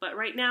 but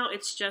right now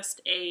it's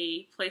just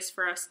a place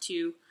for us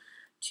to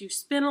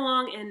spin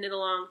along and knit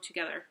along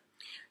together.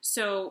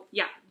 So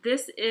yeah,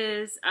 this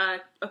is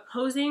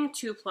opposing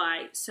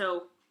 2-ply.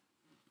 So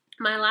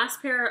my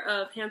last pair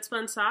of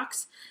handspun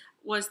socks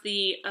was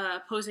the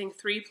opposing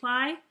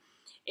 3-ply,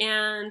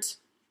 and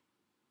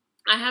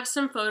I have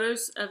some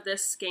photos of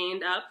this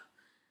skeined up.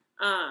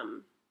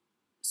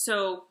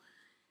 So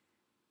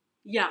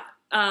yeah,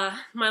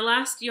 my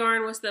last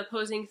yarn was the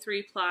opposing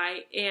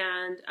 3-ply,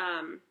 and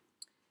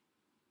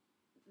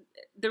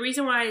the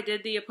reason why I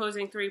did the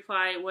opposing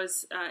 3-ply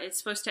was it's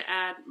supposed to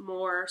add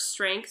more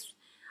strength,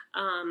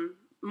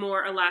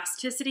 more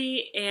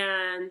elasticity,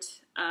 and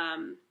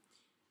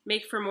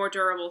make for more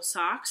durable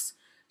socks.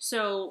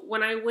 So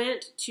when I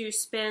went to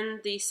spin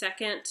the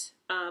second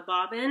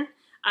bobbin,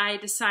 I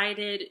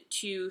decided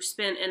to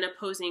spin an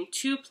opposing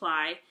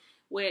 2-ply,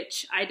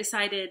 which I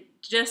decided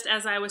just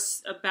as I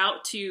was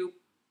about to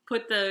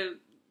put the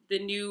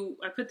new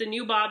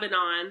bobbin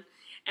on,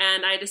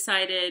 and I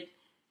decided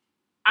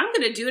I'm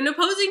going to do an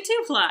opposing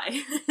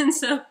 2-ply. And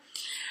so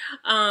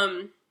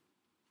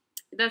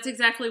that's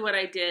exactly what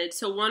I did.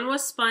 So one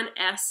was spun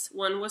S,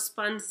 one was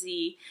spun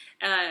Z.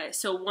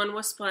 So one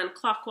was spun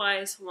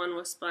clockwise, one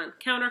was spun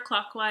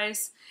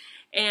counterclockwise,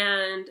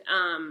 and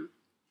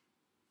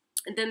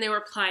then they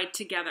were plied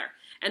together.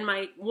 And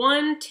my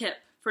one tip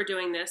for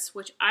doing this,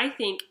 which I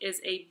think is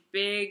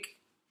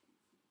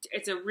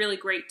it's a really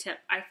great tip.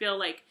 I feel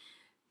like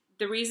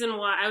the reason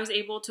why I was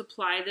able to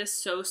ply this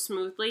so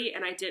smoothly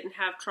and I didn't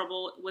have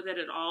trouble with it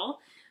at all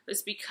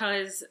was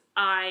because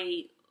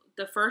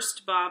the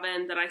first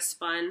bobbin that I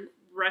spun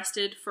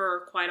rested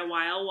for quite a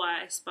while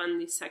I spun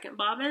the second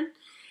bobbin.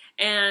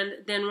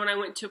 And then when I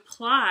went to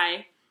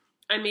ply,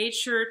 I made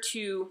sure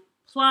to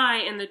ply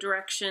in the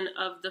direction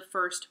of the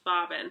first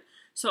bobbin.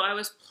 So I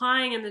was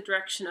plying in the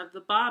direction of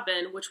the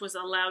bobbin, which was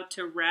allowed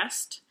to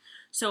rest.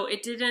 So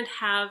it didn't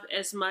have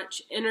as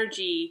much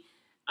energy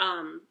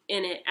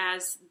in it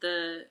as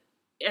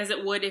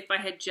it would if I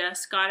had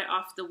just got it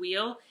off the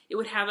wheel. It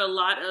would have a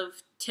lot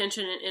of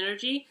tension and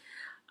energy.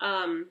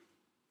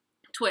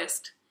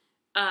 Twist.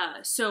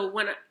 So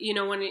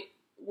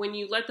when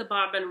you let the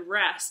bobbin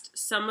rest,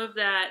 some of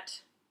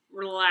that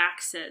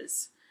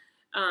relaxes.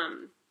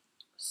 And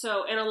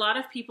a lot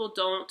of people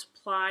don't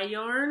ply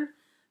yarn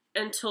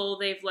until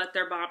they've let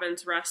their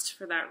bobbins rest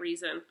for that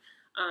reason.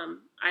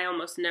 I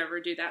almost never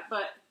do that,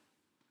 but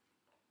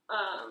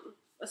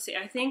let's see,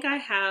 I think I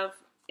have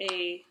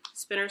a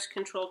spinner's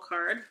control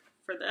card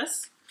for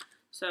this.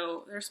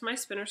 So there's my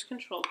spinner's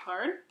control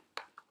card.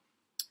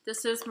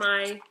 This is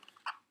my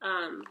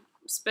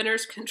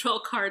spinner's control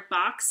card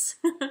box.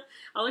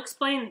 I'll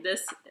explain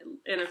this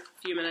in a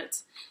few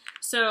minutes.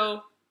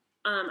 So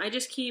I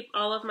just keep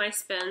all of my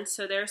spins.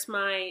 So there's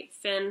my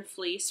Fern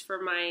fleece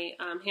for my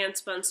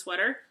handspun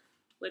sweater,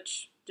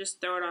 which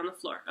just throw it on the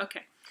floor.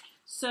 Okay,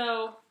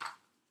 so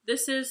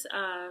this is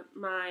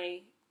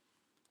my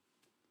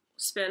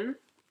spin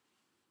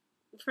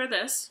for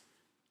this.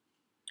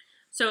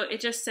 So it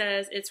just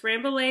says it's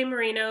Rambouillet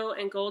Merino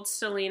and Gold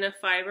Stellina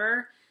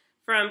fiber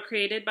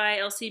created by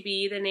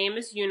LCB. The name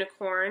is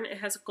Unicorn. It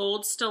has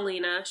gold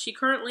stellina. She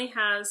currently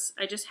has,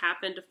 I just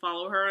happened to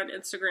follow her on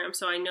Instagram,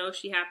 so I know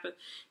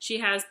she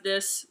has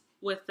this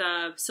with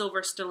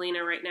silver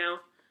stellina right now.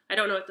 I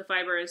don't know what the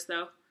fiber is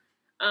though.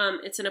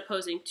 It's an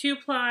opposing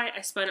 2-ply.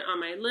 I spun it on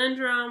my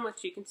Lindrum,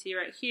 which you can see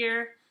right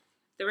here.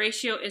 The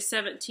ratio is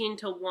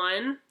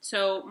 17:1.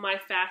 So my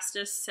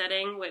fastest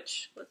setting,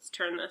 which, let's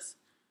turn this,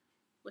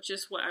 which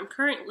is what I'm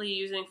currently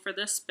using for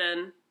this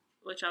spin,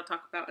 which I'll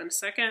talk about in a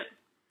second.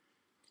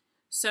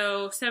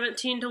 So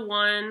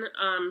 17:1,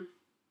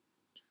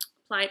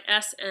 applied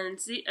S and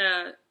Z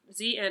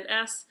and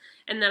S,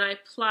 and then I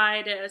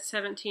plied it at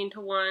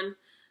 17:1.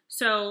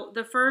 So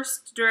the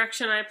first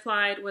direction I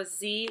applied was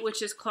Z,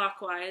 which is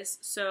clockwise.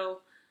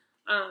 So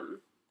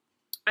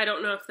I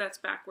don't know if that's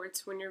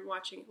backwards when you're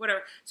watching it,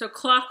 whatever. So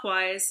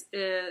clockwise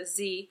is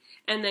Z,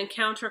 and then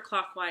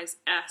counterclockwise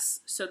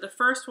S. So the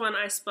first one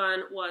I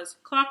spun was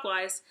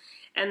clockwise,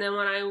 and then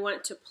when I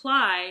went to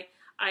ply,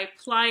 I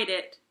plied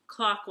it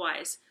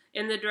clockwise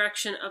in the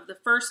direction of the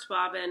first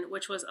bobbin,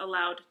 which was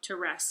allowed to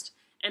rest.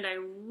 And I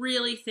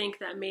really think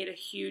that made a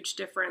huge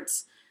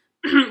difference.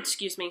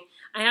 Excuse me.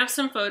 I have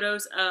some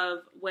photos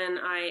of when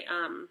I,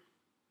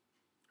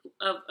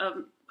 of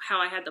how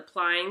I had the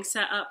plying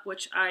set up,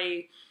 which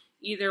I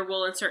either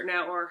will insert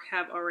now or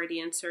have already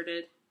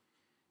inserted.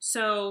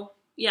 So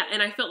yeah,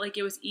 and I felt like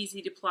it was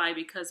easy to ply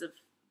because of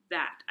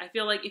that. I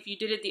feel like if you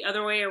did it the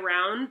other way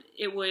around,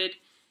 it would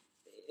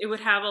it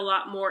would have a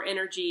lot more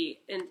energy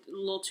and a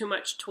little too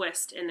much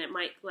twist, and it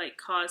might like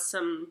cause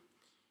some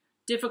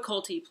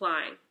difficulty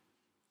plying.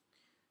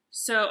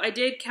 So I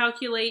did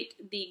calculate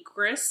the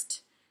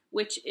grist,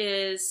 which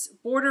is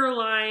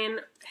borderline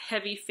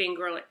heavy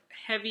fingering.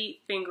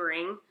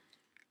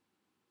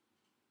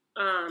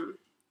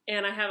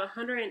 And I have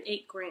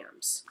 108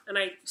 grams, and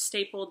I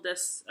stapled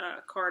this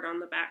card on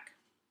the back.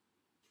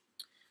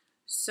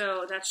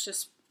 So that's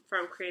just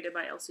from Created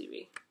by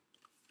LCB.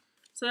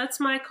 So that's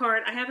my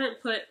card. I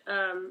haven't put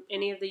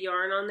any of the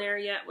yarn on there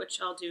yet, which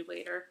I'll do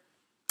later.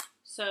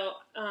 So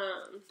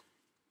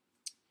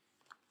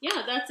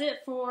yeah, that's it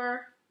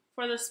for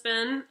the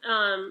spin.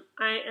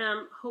 I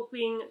am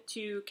hoping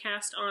to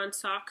cast on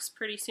socks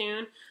pretty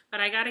soon,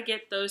 but I gotta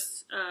get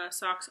those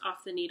socks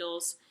off the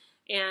needles.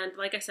 And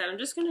like I said, I'm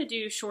just gonna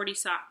do shorty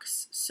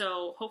socks,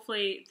 so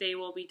hopefully they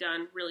will be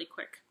done really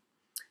quick.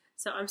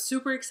 So I'm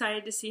super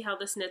excited to see how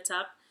this knits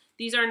up.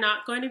 These are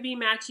not going to be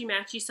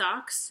matchy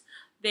socks.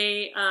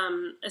 They,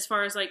 as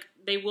far as like,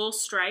 they will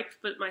stripe,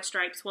 but my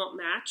stripes won't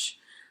match.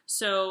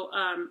 So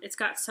it's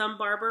got some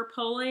barber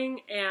pulling,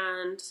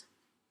 and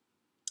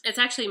it's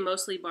actually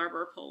mostly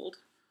barber pulled.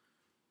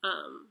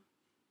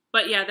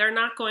 But yeah, they're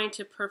not going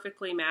to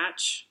perfectly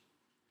match.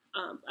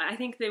 I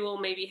think they will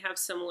maybe have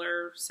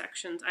similar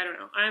sections. I don't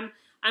know.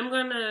 I'm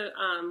gonna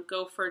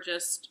go for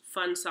just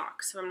fun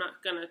socks. So I'm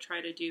not gonna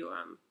try to do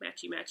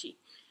matchy.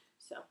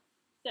 So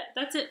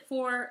that's it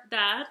for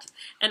that.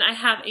 And I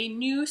have a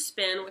new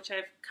spin, which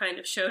I've kind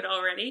of showed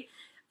already.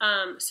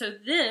 So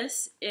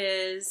this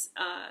is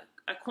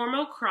a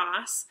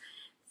Cormo-X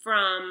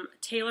from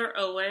Taylor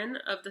Owen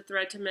of the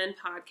Thread to Mend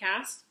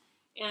podcast.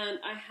 And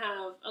I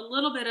have a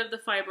little bit of the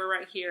fiber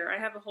right here. I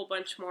have a whole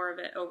bunch more of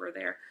it over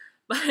there.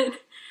 But,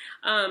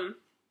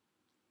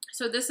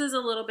 so this is a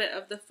little bit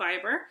of the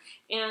fiber.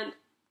 And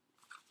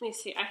let me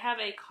see, I have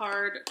a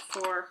card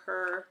for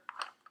her,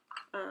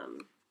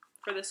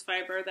 for this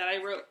fiber that I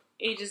wrote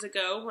ages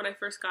ago when I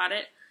first got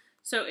it.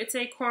 So it's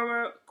a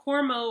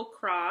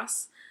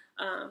Cormo-X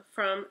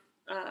from,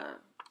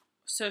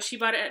 so she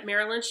bought it at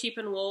Maryland Sheep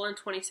and Wool in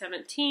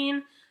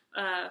 2017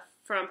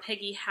 from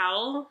Peggy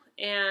Howell,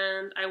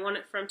 and I won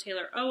it from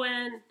Taylor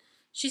Owen.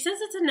 She says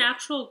it's a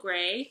natural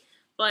gray,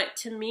 but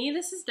to me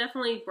this is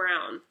definitely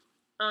brown.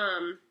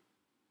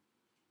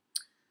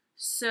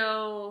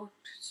 So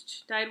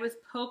dyed with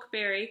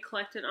pokeberry,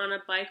 collected on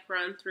a bike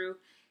run through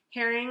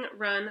Herring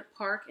Run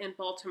Park in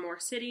Baltimore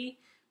City,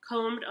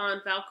 combed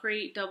on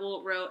Valkyrie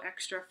double row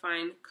extra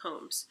fine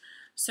combs.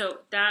 So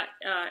that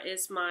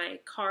is my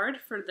card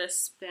for this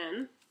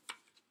spin.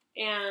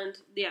 And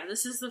yeah,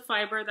 this is the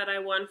fiber that I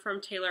won from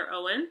Taylor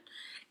Owen.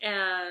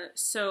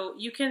 So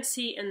you can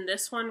see in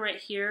this one right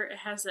here, it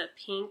has a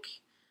pink,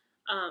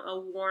 a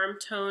warm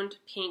toned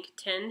pink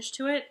tinge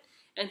to it.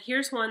 And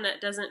here's one that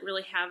doesn't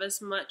really have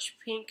as much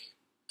pink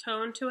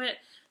tone to it.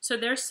 So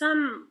there's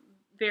some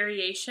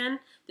variation.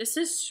 This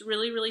is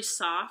really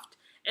soft,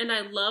 and I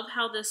love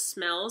how this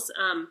smells.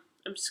 I'm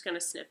just gonna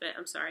snip it,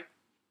 I'm sorry.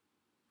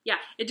 Yeah,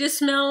 it just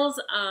smells,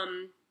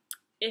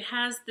 it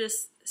has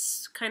this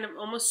kind of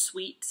almost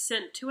sweet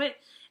scent to it,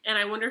 and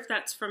I wonder if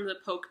that's from the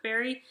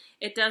pokeberry.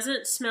 It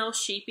doesn't smell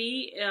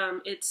sheepy,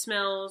 it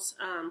smells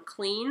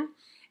clean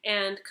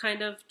and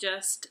kind of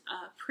just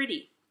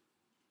pretty.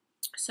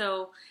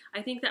 So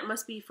I think that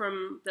must be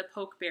from the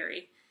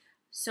pokeberry.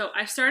 So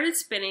I started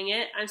spinning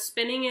it. I'm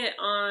spinning it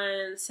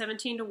on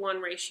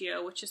 17:1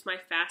 ratio, which is my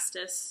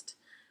fastest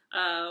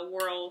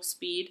whirl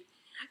speed.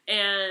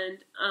 And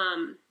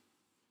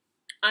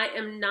I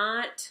am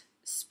not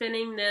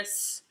spinning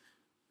this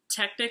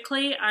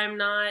technically.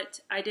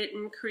 I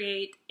didn't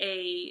create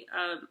a,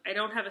 I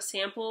don't have a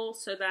sample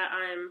so that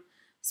I'm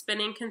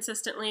spinning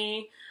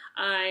consistently.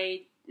 I'm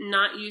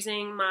not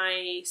using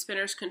my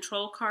spinner's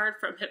control card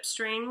from Hip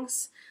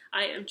Strings.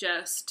 I am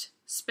just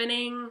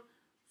spinning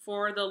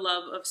for the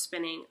love of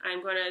spinning.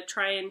 I'm going to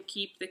try and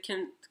keep the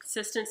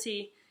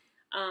consistency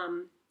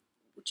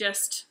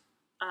just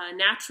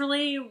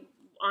naturally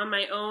on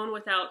my own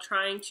without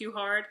trying too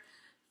hard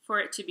for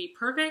it to be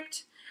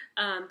perfect.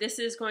 This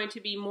is going to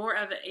be more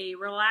of a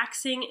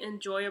relaxing,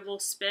 enjoyable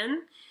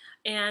spin,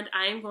 and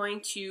I'm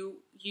going to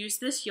use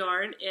this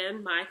yarn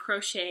in my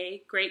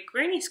crochet Great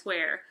Granny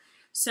Square.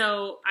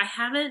 So I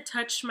haven't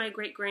touched my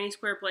Great Granny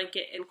Square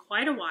blanket in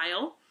quite a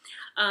while,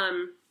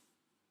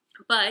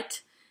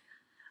 but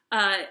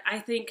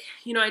I think,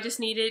 you know, I just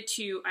needed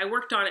to, I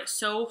worked on it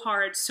so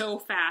hard, so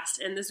fast,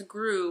 and this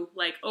grew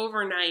like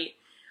overnight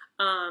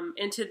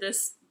into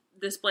this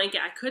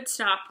blanket. I could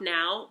stop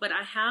now, but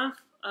I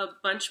have a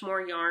bunch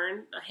more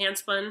yarn, a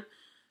Handspun.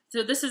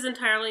 So this is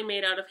entirely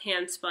made out of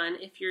Handspun.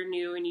 If you're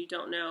new and you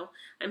don't know,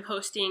 I'm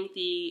hosting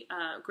the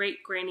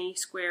Great Granny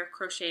Square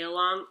Crochet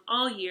Along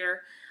all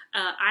year.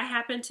 I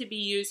happen to be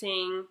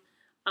using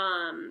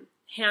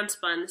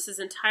Handspun. This is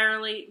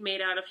entirely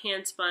made out of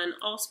Handspun,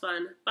 all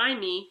spun by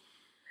me.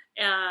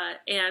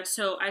 And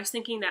so I was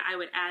thinking that I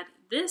would add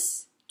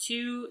this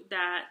to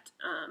that,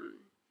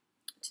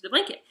 to the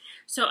blanket.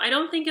 So I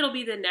don't think it'll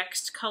be the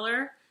next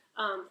color.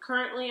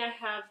 Currently I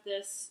have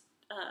this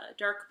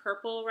dark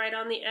purple right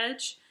on the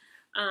edge,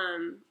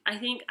 I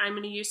think I'm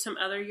going to use some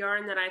other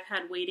yarn that I've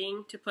had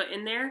waiting to put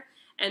in there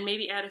and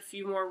maybe add a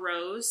few more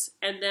rows,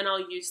 and then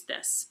I'll use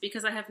this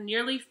because I have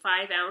nearly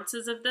 5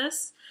 ounces of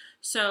this,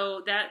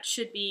 so that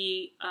should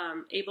be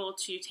able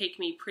to take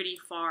me pretty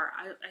far.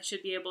 I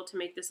should be able to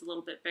make this a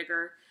little bit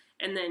bigger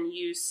and then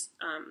use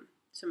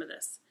some of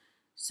this.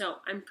 So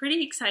I'm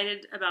pretty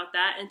excited about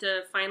that and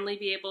to finally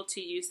be able to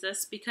use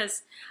this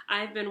because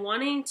I've been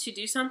wanting to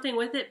do something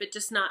with it but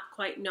just not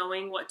quite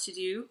knowing what to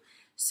do.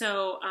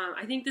 So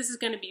I think this is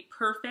going to be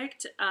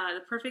perfect,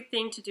 the perfect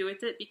thing to do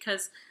with it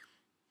because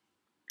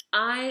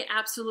I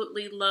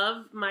absolutely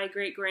love my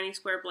Great Granny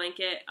Square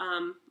blanket.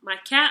 My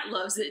cat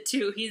loves it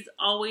too. He's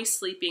always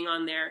sleeping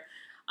on there.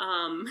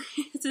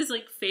 It's his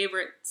like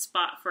favorite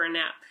spot for a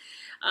nap.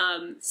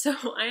 So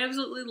I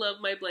absolutely love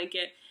my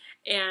blanket.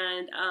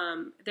 And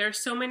there's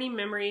so many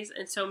memories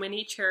and so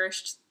many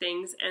cherished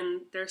things.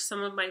 And there's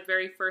some of my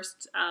very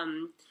first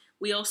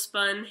wheel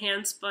spun,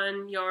 hand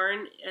spun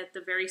yarn at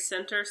the very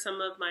center. Some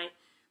of my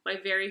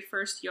very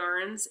first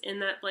yarns in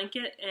that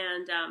blanket.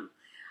 And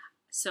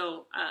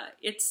so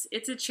it's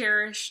a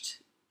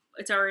cherished,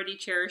 it's already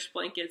cherished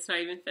blanket. It's not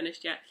even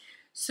finished yet.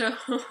 So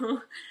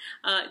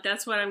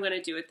that's what I'm going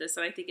to do with this.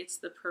 And I think it's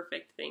the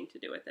perfect thing to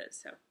do with it.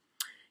 So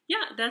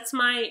yeah, that's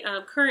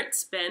my current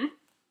spin.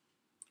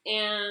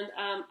 And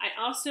I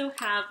also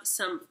have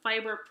some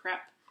fiber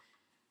prep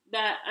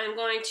that I'm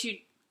going to,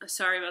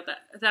 sorry about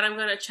that I'm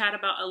going to chat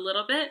about a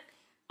little bit.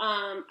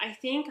 I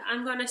think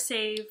I'm going to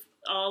save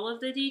all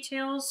of the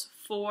details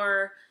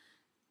for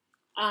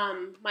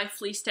my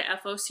Fleece to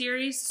FO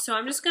series. So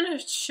I'm just going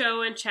to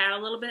show and chat a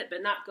little bit,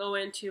 but not go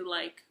into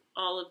like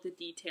all of the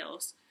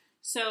details.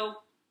 So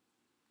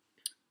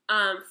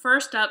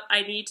first up,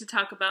 I need to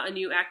talk about a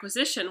new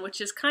acquisition, which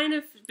has kind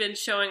of been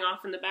showing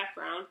off in the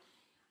background.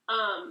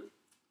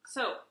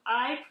 So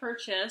I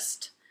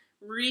purchased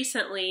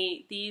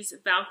recently these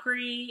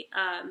Valkyrie,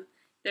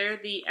 they're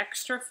the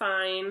extra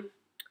fine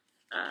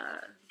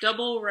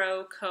double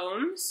row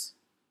combs,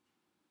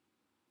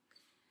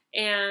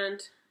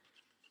 and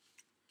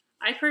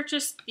I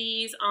purchased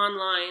these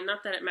online,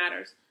 not that it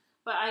matters,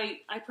 but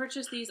I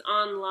purchased these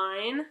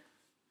online.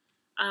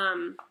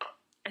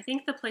 I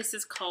think the place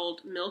is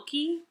called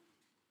Milky.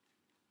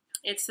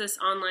 It's this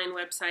online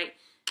website.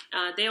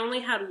 They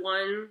only had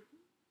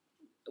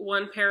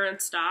one pair in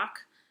stock,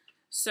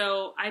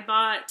 so I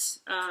bought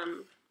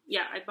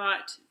I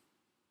bought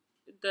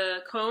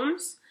the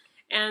combs,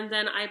 and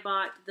then I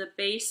bought the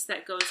base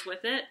that goes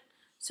with it.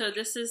 So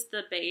this is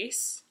the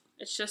base.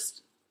 It's just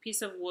a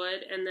piece of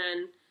wood, and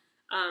then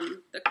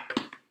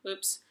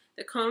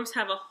the combs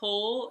have a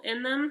hole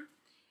in them,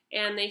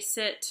 and they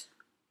sit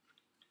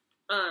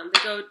they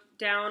go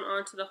down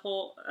onto the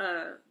hole.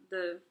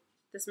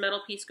 This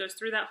metal piece goes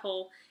through that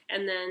hole,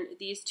 and then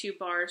these 2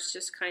 bars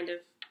just kind of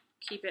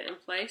keep it in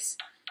place.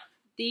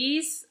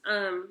 These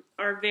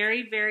are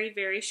very, very,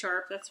 very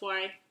sharp. That's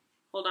why,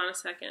 hold on a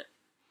second.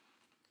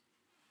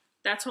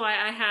 That's why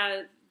I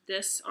had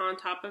this on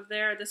top of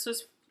there. This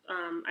was,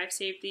 I've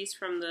saved these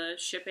from the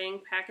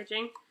shipping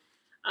packaging.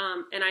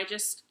 And I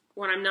just,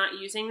 when I'm not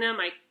using them,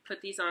 I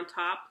put these on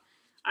top.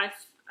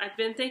 I've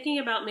been thinking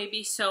about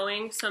maybe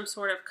sewing some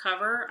sort of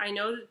cover. I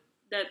know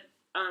that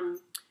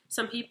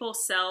some people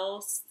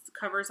sell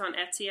covers on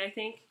Etsy, I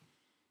think.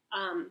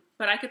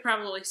 But I could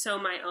probably sew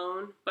my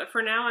own. But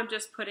for now, I'm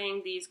just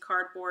putting these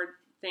cardboard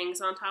things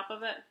on top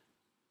of it.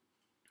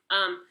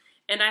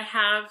 And I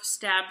have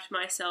stabbed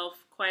myself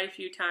quite a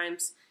few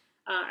times.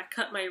 I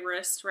cut my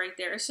wrist right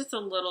there. It's just a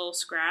little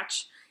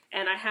scratch.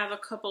 And I have a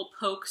couple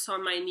pokes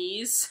on my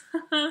knees.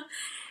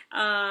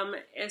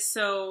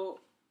 So,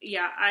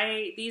 yeah,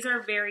 these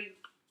are very,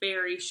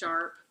 very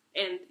sharp.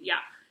 And, yeah,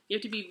 you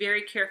have to be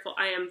very careful.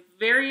 I am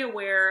very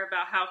aware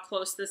about how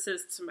close this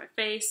is to my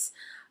face.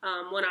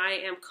 When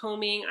I am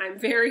combing, I'm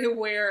very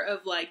aware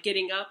of like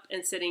getting up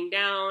and sitting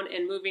down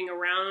and moving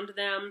around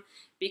them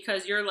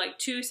because you're like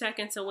 2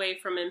 seconds away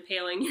from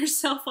impaling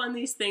yourself on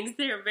these things.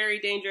 They are very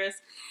dangerous.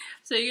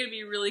 So you gotta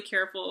be really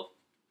careful.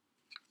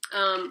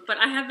 But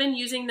I have been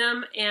using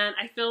them, and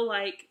I feel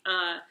like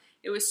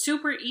it was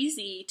super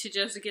easy to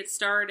just get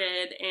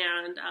started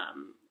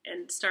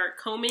and start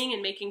combing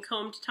and making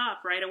combed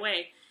top right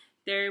away.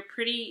 They're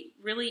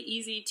really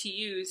easy to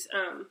use.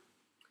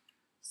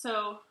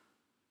 So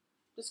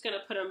just gonna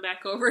put them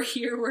back over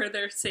here where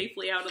they're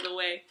safely out of the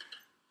way.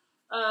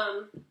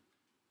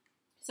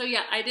 So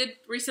yeah, I did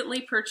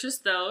recently purchase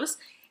those,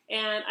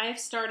 and I've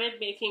started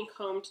making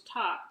combed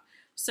top.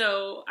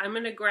 So I'm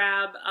gonna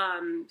grab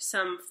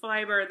some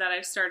fiber that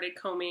I've started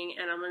combing,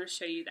 and I'm gonna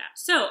show you that.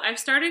 So I've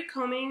started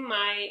combing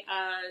my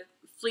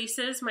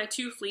fleeces, my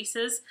 2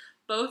 fleeces.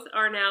 Both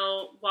are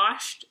now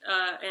washed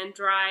and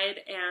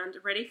dried and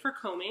ready for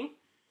combing,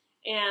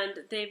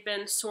 and they've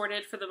been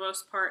sorted for the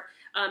most part.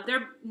 I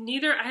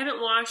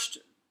haven't washed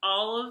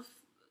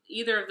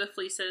either of the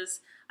fleeces.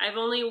 I've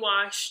only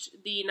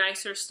washed the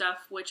nicer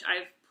stuff, which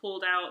I've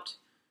pulled out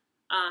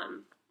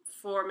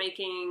for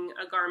making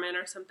a garment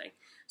or something.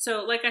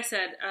 So like I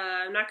said,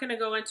 I'm not going to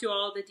go into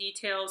all the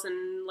details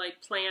and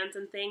like plans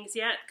and things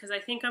yet, because I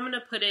think I'm going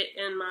to put it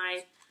in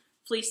my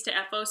Fleece to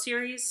FO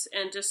series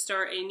and just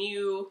start a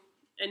new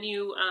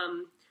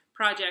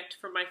project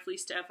for my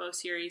Fleece to FO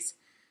series.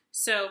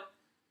 So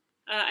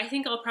I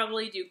think I'll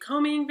probably do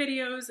combing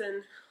videos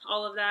and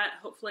all of that,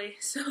 hopefully.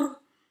 So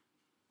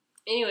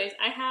anyways,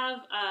 I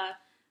have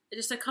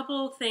just a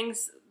couple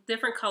things,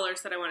 different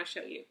colors that I want to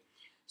show you.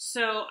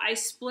 So I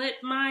split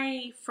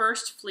my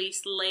first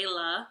fleece,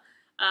 Layla,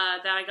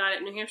 that I got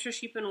at New Hampshire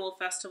Sheep and Wool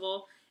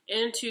Festival,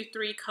 into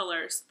 3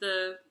 colors.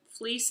 The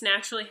fleece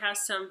naturally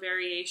has some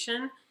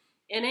variation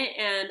in it,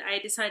 and I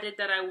decided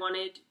that I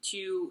wanted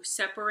to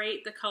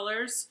separate the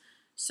colors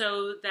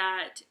so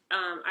that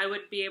I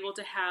would be able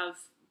to have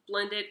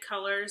blended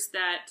colors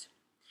that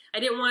I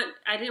didn't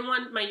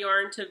want my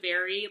yarn to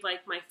vary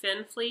like my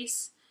Finn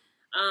fleece.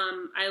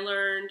 I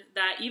learned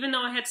that even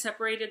though I had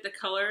separated the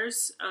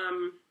colors,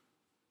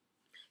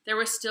 there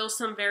was still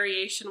some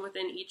variation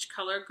within each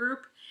color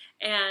group,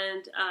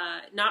 and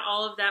not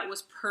all of that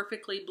was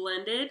perfectly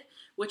blended,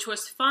 which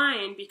was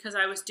fine because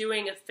I was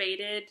doing a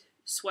faded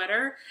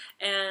sweater,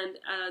 and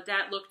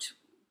that looked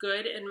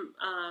good, and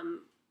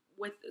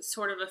with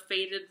sort of a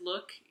faded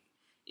look,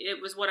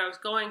 it was what I was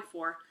going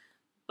for.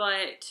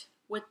 But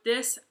with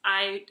this,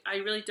 I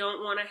really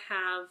don't want to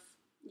have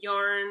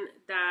yarn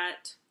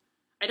that,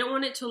 I don't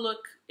want it to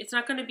look, it's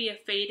not going to be a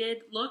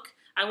faded look.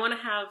 I want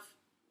to have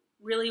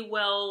really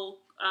well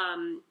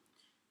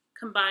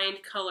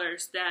combined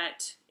colors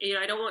that, you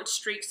know, I don't want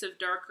streaks of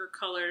darker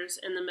colors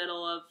in the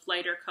middle of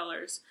lighter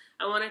colors.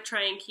 I want to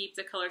try and keep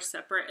the colors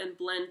separate and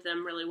blend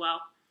them really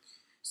well.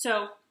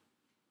 So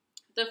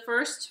the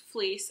first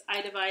fleece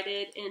I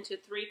divided into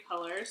 3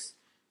 colors.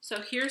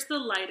 So here's the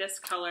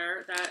lightest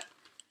color that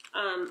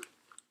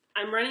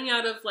I'm running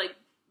out of like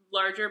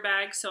larger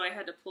bags, so I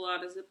had to pull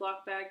out a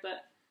Ziploc bag,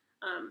 but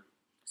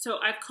so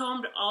I've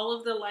combed all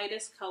of the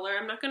lightest color.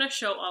 I'm not going to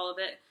show all of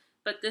it,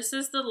 but this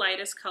is the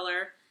lightest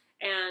color,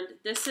 and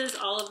this is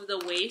all of the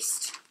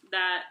waste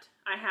that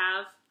I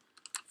have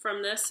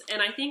from this,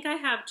 and I think I'm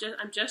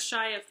just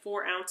shy of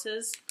 4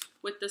 ounces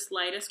with this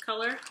lightest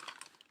color,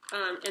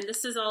 and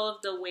this is all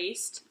of the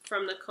waste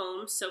from the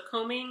combs. So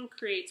combing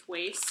creates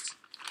waste,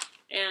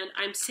 and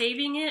I'm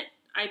saving it.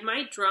 I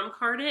might drum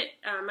card it.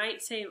 I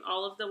might save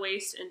all of the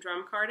waste and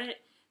drum card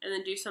it and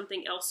then do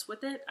something else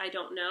with it. I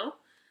don't know.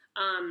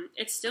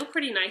 It's still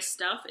pretty nice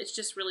stuff. It's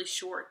just really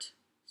short.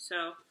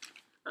 So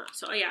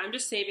yeah, I'm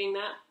just saving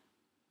that.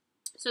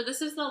 So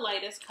this is the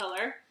lightest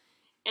color.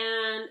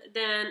 And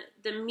then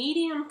the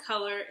medium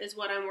color is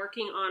what I'm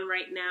working on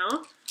right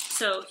now.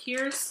 So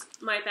here's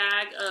my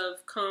bag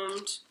of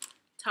combed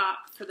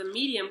top for the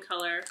medium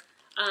color.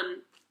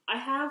 I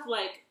have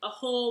like a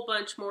whole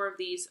bunch more of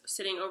these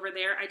sitting over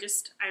there.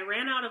 I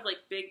ran out of like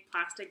big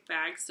plastic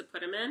bags to put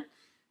them in.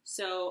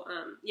 So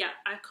yeah,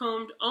 I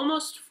combed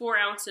almost 4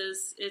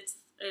 ounces. It's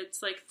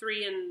like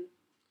 3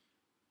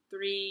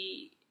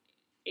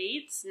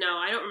 3/8. No,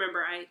 I don't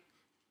remember.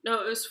 No,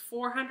 it was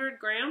 400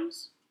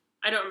 grams.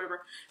 I don't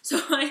remember. So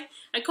I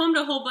combed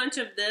a whole bunch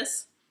of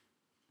this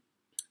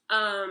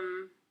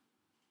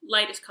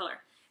lightest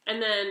color.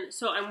 And then,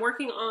 so I'm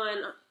working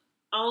on,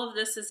 all of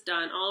this is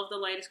done. All of the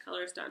lightest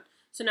color is done.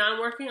 So now I'm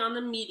working on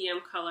the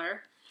medium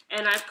color,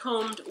 and I've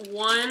combed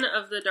one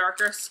of the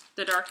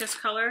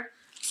darkest color.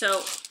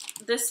 So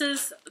this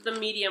is the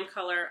medium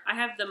color. I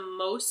have the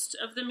most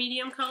of the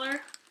medium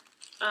color.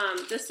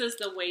 This is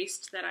the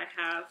waist that I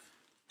have.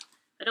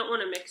 I don't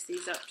want to mix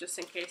these up just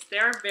in case. They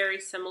are very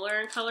similar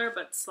in color,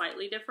 but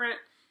slightly different.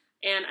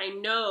 And I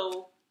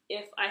know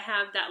if I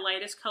have that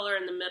lightest color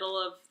in the middle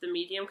of the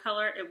medium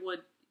color,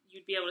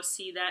 you'd be able to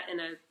see that in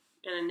a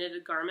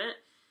knitted garment.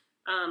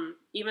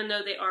 Even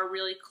though they are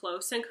really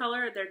close in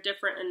color, they're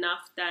different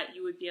enough that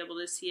you would be able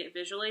to see it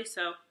visually.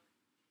 So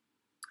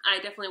I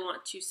definitely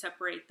want to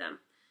separate them.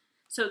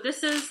 So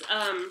this is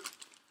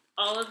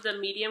all of the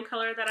medium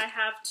color that I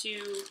have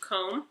to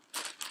comb.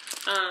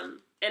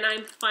 And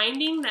I'm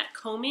finding that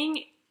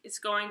combing is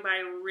going by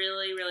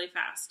really, really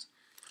fast.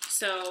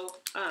 So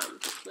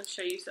let's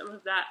show you some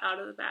of that out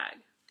of the bag.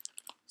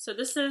 So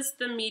this is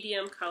the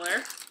medium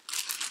color.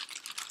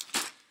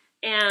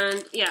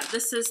 And yeah,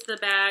 this is the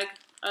bag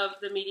of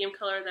the medium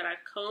color that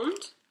I've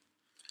combed.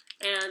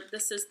 And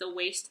this is the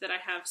waist that I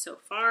have so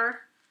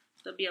far.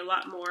 There'll be a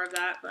lot more of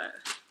that, but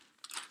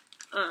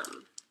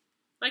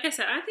like I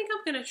said, I think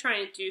I'm going to try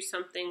and do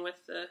something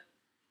with the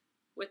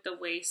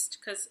waist,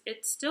 because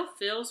it still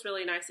feels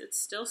really nice. It's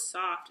still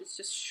soft. It's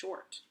just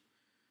short.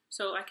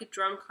 So I could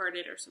drum card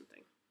it or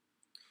something.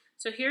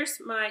 So here's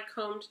my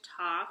combed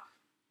top.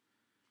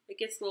 It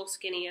gets a little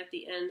skinny at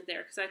the end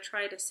there because I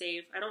try to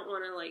save. I don't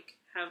want to like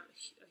have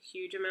a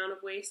huge amount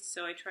of waist,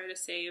 so I try to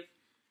save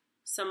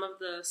some of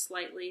the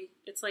slightly.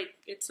 It's like,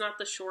 it's not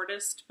the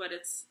shortest, but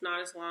it's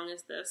not as long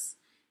as this.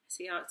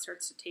 See how it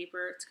starts to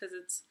taper? It's because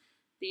it's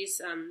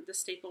these the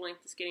staple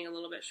length is getting a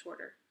little bit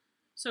shorter.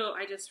 So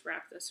I just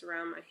wrap this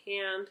around my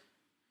hand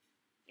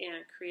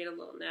and create a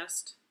little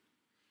nest.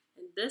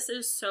 And this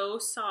is so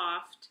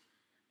soft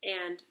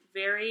and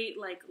very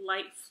like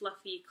light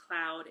fluffy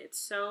cloud. It's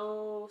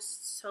so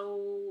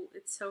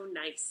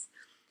nice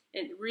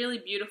and really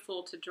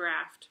beautiful to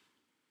draft.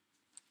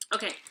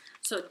 Okay,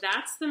 so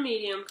that's the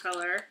medium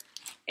color.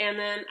 And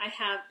then I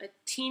have a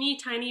teeny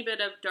tiny bit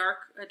of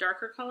a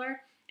darker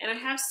color. And I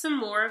have some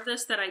more of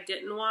this that I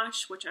didn't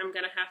wash, which I'm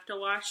going to have to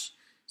wash.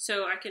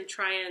 So I can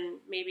try and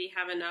maybe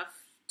have enough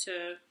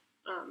to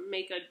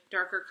make a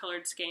darker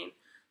colored skein.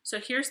 So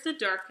here's the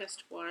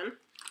darkest one.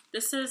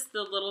 This is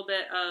the little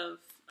bit of,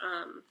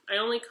 I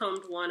only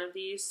combed one of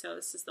these, so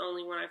this is the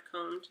only one I've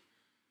combed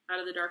out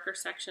of the darker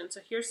section.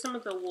 So here's some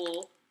of the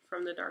wool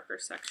from the darker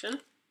section.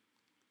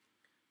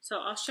 So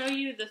I'll show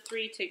you the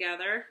three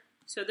together.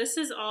 So this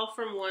is all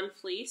from one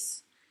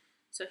fleece.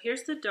 So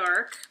here's the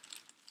dark,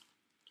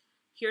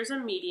 here's a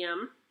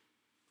medium,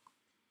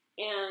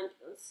 and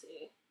let's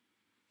see,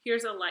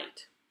 here's a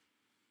light.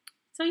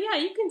 So yeah,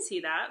 you can see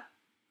that.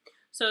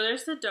 So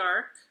there's the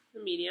dark,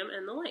 the medium,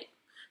 and the light.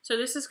 So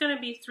this is going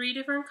to be three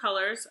different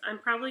colors. I'm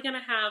probably going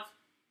to have,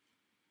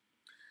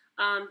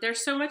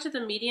 there's so much of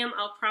the medium,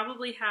 I'll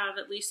probably have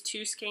at least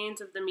 2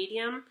 skeins of the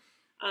medium,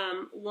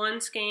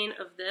 1 skein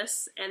of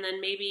this, and then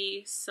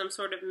maybe some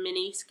sort of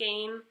mini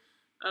skein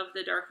of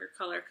the darker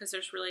color, because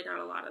there's really not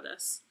a lot of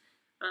this.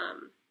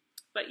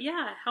 But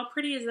yeah, how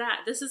pretty is that?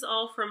 This is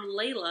all from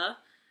Layla,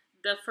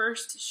 the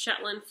first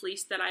Shetland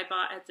fleece that I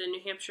bought at the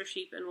New Hampshire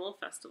Sheep and Wool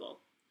Festival.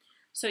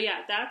 So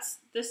yeah,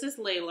 this is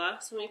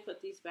Layla. So let me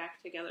put these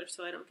back together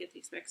so I don't get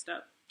these mixed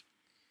up.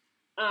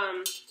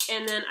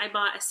 And then I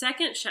bought a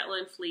second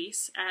Shetland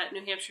fleece at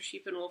New Hampshire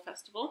Sheep and Wool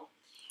Festival.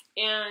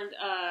 And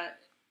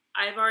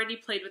I've already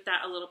played with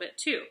that a little bit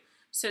too.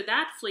 So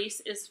that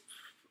fleece is,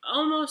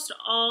 almost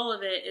all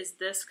of it is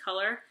this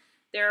color.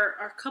 There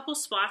are a couple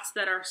spots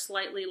that are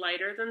slightly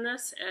lighter than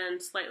this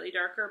and slightly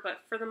darker, but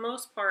for the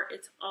most part,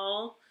 it's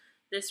all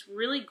this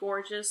really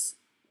gorgeous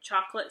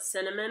chocolate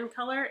cinnamon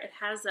color. It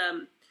has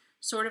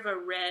sort of a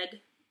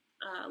red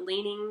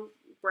leaning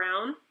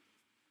brown.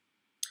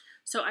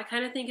 So I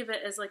kind of think of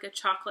it as like a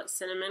chocolate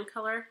cinnamon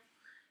color.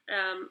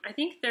 I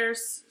think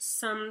there's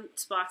some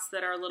spots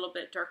that are a little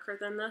bit darker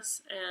than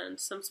this and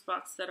some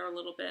spots that are a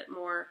little bit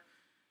more,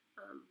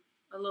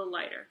 a little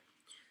lighter.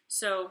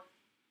 So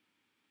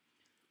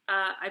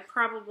I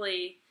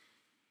probably,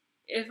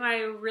 if I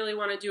really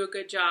want to do a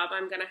good job,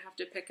 I'm going to have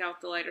to pick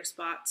out the lighter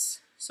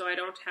spots so I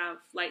don't have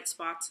light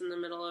spots in the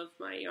middle of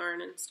my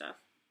yarn and stuff,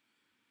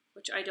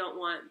 which I don't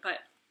want. But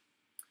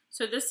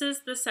so this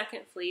is the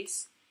second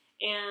fleece,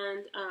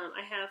 and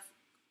I have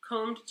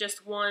combed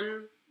just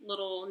one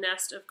little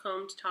nest of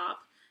combed top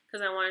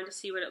because I wanted to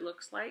see what it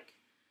looks like.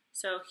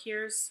 So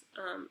here's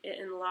it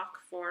in lock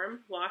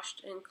form,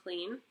 washed and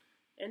clean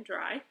and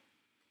dry.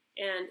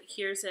 And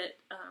here's it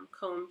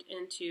combed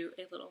into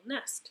a little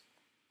nest.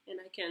 And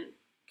I can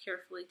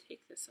carefully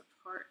take this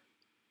apart,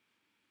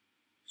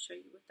 show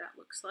you what that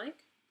looks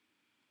like.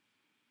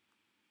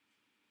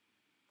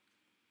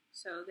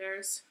 So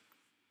there's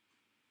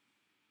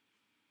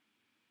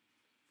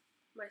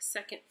my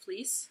second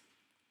fleece.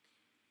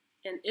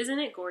 And isn't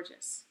it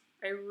gorgeous?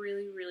 I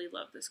really, really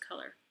love this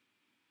color.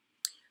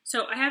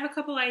 So I have a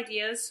couple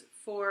ideas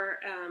for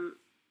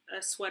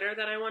a sweater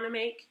that I want to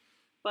make.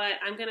 But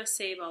I'm going to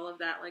save all of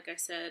that, like I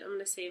said. I'm going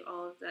to save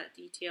all of that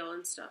detail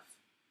and stuff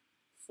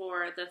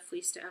for the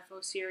Fleece to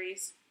FO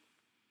series.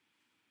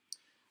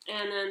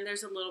 And then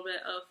there's a little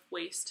bit of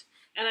waist.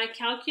 And I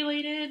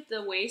calculated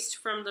the waist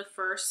from the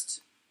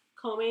first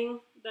combing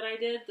that I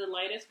did, the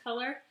lightest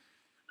color.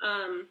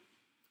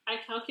 I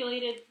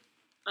calculated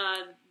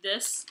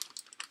this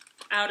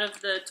out of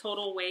the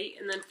total weight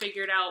and then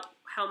figured out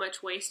how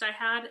much waist I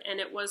had, and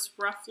it was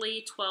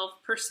roughly 12%.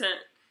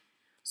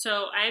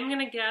 So I'm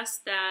going to guess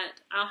that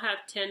I'll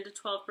have 10 to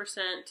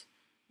 12%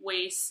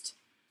 waist,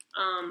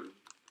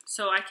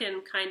 so I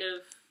can kind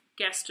of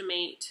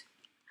guesstimate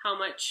how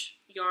much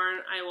yarn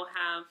I will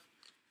have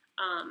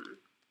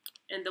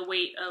and the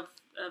weight of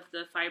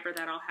the fiber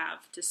that I'll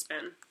have to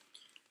spin.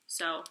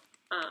 So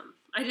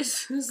I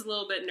just was a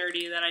little bit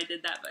nerdy that I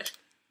did that, but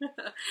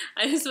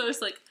I just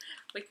was like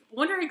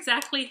wonder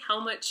exactly how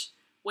much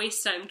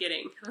waist I'm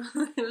getting.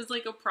 It was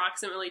like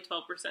approximately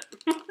 12%.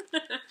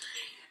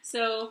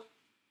 So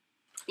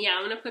yeah,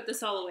 I'm going to put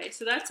this all away.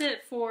 So that's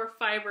it for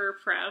fiber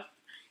prep.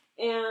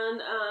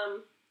 And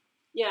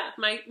yeah,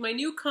 my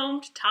new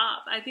combed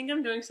top. I think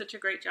I'm doing such a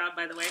great job,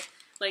 by the way.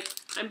 Like,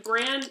 I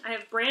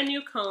have brand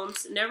new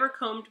combs, never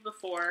combed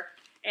before,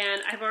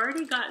 and I've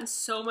already gotten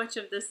so much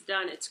of this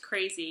done. It's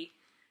crazy.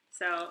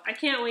 So I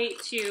can't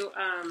wait to,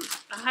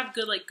 I'll have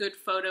good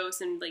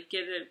photos and like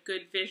get a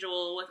good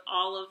visual with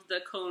all of the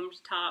combed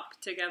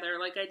top together,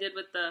 like I did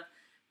with the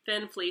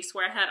Fern fleece,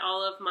 where I had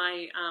all of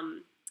my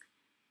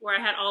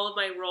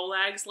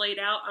Rolags laid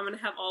out. I'm going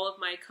to have all of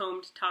my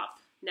combed top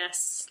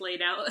nests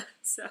laid out.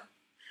 So,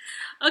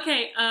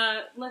 okay,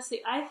 let's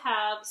see. I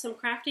have some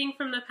crafting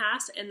from the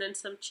past and then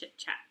some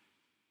chit-chat.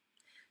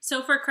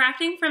 So for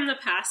crafting from the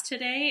past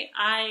today,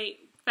 I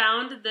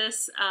found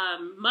this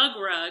mug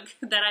rug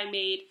that I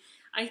made.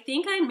 I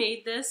think I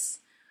made this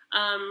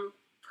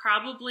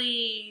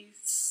probably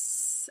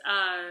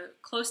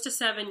close to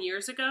 7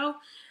 years ago,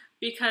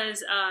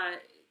 because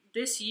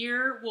this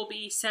year will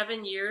be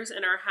 7 years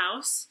in our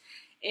house.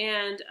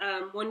 And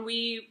when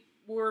we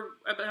were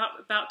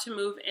about to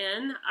move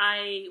in,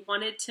 I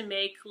wanted to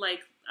make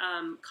like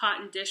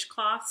cotton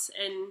dishcloths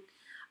and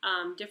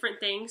different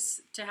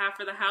things to have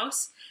for the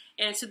house.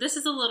 And so this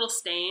is a little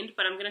stained,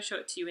 but I'm going to show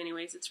it to you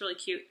anyways. It's really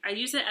cute. I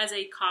use it as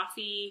a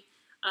coffee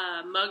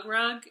mug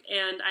rug,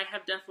 and I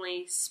have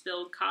definitely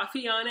spilled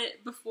coffee on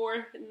it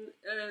before,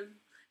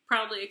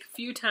 probably a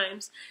few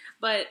times.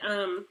 But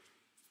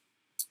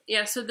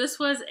yeah, so this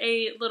was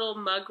a little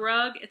mug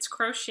rug. It's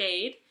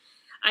crocheted.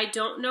 I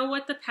don't know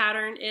what the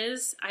pattern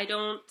is. I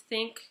don't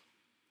think,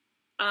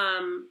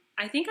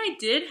 I think I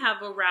did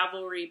have a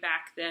Ravelry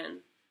back then,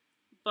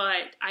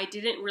 but I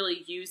didn't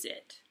really use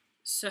it.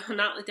 So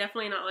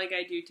definitely not like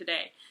I do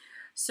today.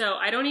 So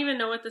I don't even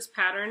know what this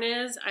pattern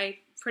is. I'm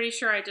pretty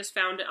sure I just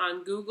found it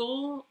on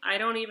Google. I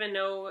don't even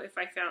know if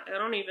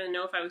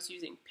I was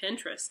using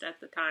Pinterest at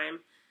the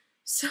time.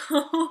 So,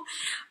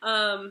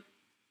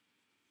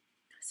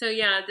 so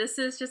yeah, this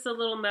is just a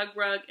little mug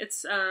rug.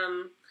 It's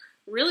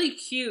really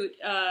cute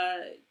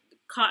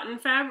cotton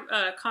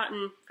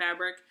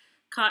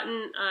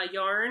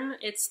yarn.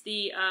 It's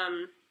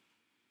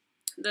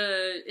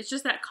it's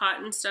just that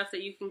cotton stuff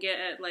that you can get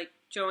at like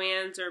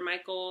Joann's or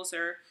Michael's,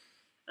 or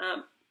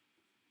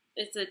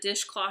it's a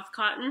dishcloth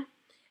cotton.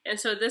 And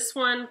so this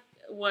one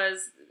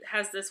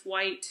has this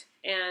white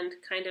and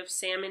kind of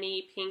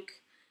salmony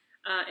pink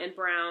and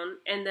brown,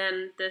 and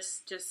then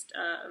this just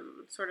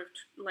sort of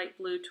light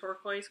blue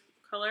turquoise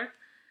color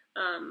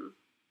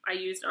I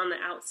used on the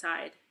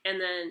outside. And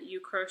then you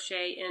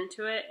crochet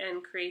into it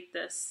and create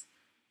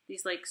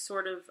these like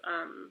sort of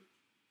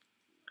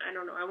I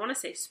don't know, I want to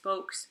say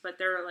spokes, but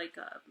they're like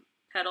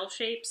petal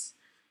shapes.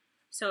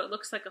 So it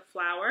looks like a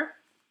flower.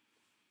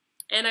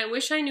 And I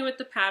wish I knew what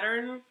the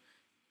pattern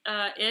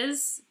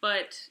is,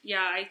 but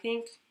yeah, I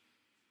think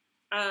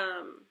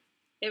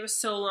it was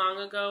so long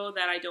ago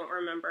that I don't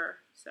remember.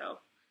 So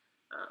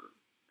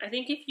I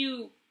think if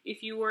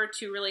you were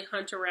to really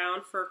hunt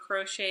around for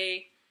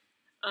crochet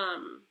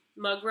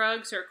mug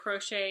rugs or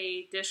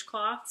crochet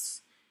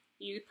dishcloths,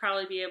 you'd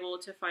probably be able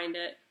to find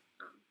it.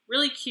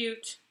 Really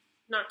cute,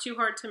 not too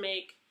hard to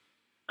make.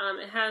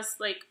 It has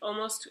like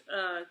almost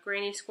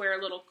granny square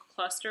little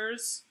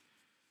clusters.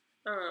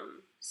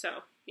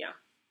 So yeah,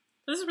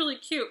 this is really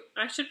cute.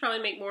 I should probably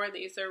make more of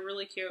these. They're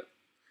really cute.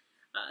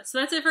 So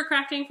that's it for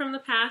crafting from the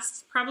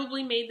past.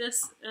 Probably made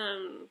this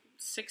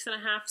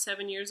 6.5,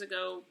 7 years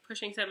ago,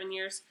 pushing 7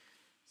 years.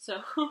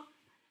 So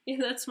yeah,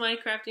 that's my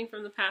crafting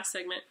from the past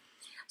segment.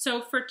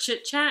 So for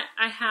Chit Chat,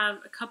 I have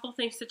a couple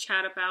things to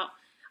chat about.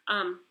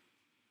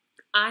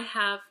 I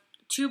have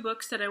 2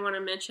 books that I want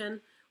to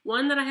mention.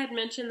 One that I had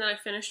mentioned that I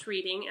finished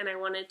reading, and I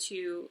wanted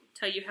to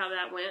tell you how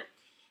that went.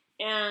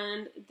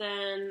 And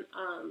then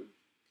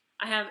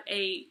I have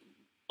a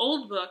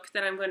old book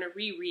that I'm going to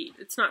reread.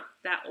 It's not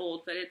that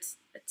old, but it's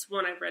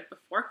one I've read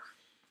before.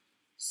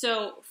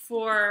 So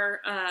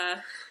for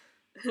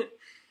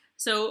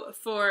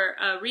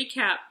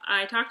recap,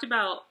 I talked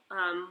about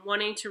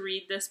wanting to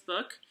read this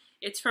book.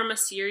 It's from a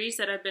series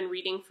that I've been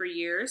reading for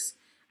years.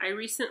 I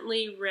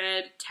recently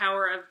read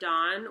Tower of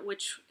Dawn,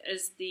 which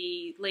is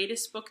the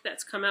latest book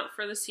that's come out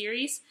for the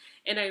series,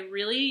 and I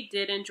really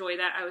did enjoy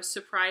that. I was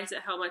surprised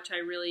at how much I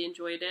really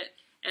enjoyed it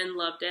and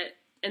loved it.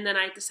 And then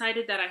I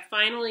decided that I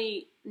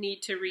finally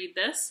need to read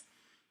this.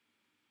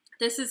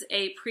 This is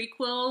a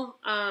prequel.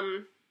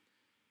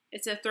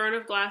 It's a Throne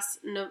of Glass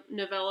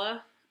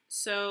novella.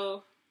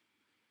 So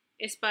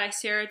it's by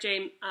Sarah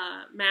J.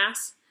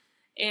 Maas,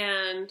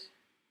 and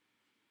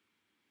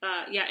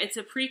yeah, it's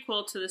a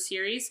prequel to the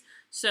series.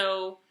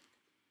 So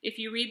if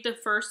you read the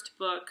first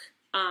book,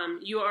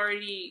 you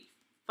already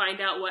find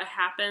out what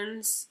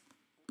happens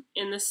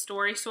in the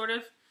story, sort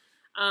of.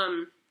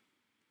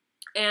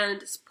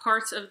 And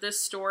parts of this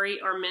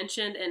story are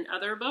mentioned in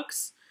other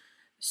books.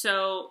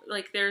 So,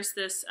 like, there's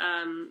this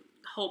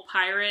whole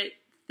pirate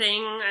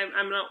thing. I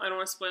don't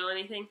want to spoil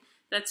anything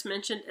that's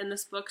mentioned in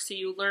this book. So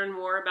you learn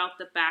more about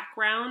the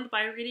background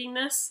by reading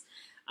this.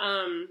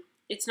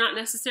 It's not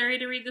necessary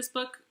to read this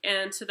book,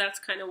 and so that's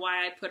kind of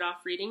why I put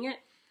off reading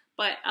it.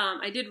 But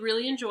I did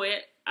really enjoy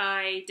it.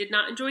 I did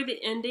not enjoy the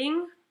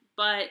ending,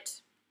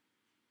 but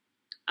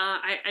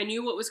I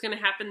knew what was going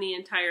to happen the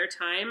entire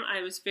time.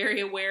 I was very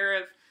aware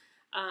of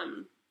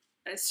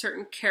a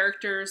certain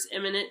character's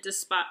imminent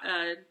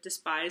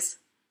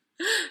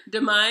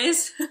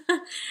demise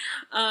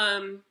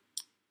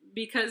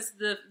because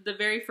the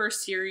very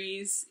first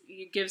series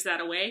gives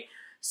that away.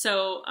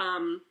 So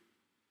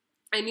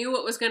I knew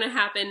what was going to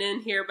happen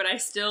in here, but I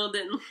still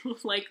didn't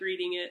like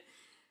reading it.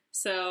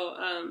 So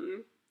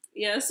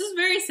yeah, this is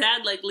very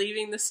sad, like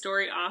leaving the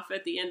story off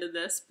at the end of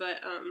this,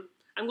 but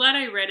I'm glad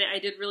I read it. I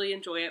did really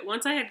enjoy it.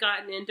 Once I had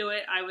gotten into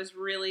it, I was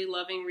really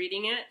loving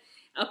reading it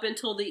up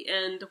until the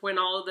end when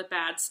all of the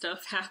bad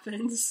stuff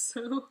happens.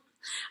 So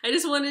I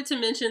just wanted to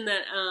mention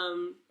that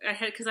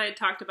because I had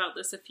talked about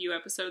this a few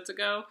episodes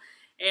ago,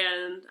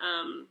 and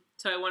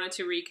so I wanted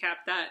to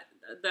recap that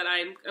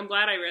I'm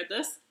glad I read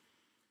this.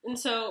 And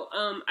so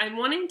I'm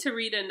wanting to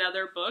read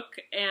another book,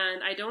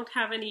 and I don't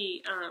have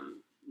any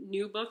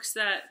new books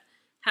that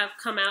have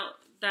come out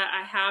that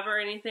I have or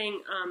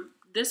anything.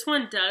 This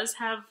one does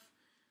have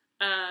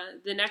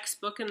the next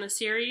book in the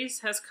series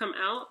has come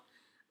out,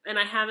 and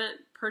I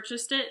haven't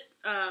purchased it.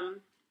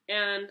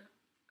 And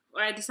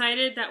I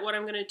decided that what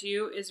I'm going to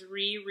do is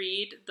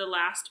reread the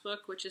last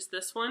book, which is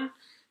this one.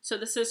 So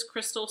this is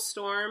Crystal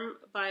Storm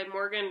by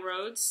Morgan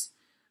Rhodes.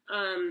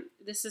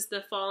 This is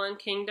the Fallen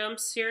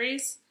Kingdoms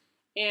series,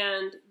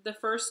 and the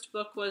first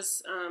book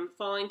was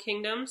Fallen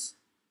Kingdoms.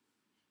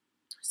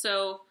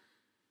 So,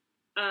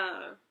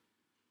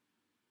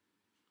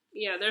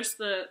 yeah, there's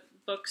the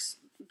books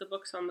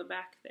on the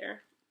back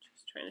there.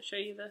 Just trying to show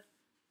you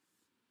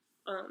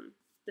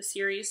the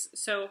series.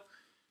 So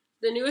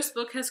the newest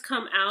book has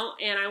come out,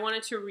 and I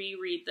wanted to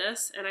reread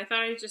this, and I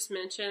thought I'd just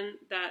mention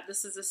that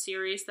this is a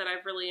series that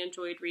I've really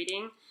enjoyed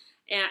reading,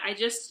 and I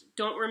just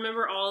don't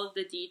remember all of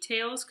the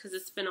details because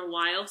it's been a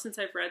while since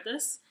I've read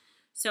this.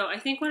 So I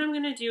think what I'm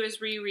going to do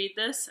is reread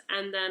this,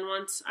 and then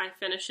once I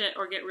finish it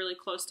or get really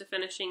close to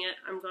finishing it,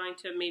 I'm going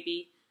to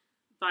maybe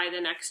buy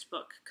the next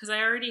book, because I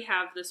already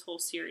have this whole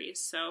series.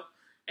 So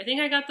I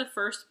think I got the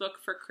first book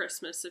for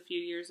Christmas a few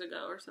years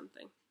ago or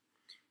something.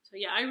 So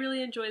yeah, I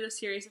really enjoy this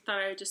series. I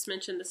thought I would just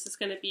mention this is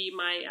going to be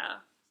my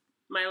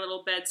my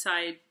little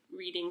bedside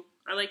reading.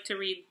 I like to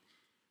read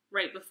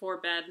right before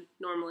bed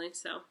normally,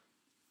 so.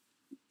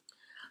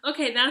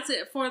 Okay, that's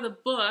it for the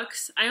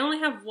books. I only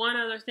have one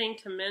other thing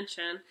to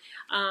mention.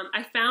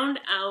 I found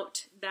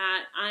out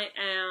that I've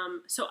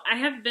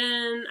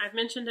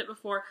mentioned it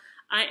before,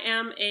 I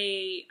am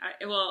I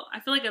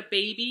feel like a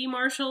baby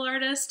martial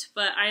artist,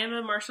 but I am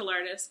a martial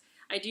artist.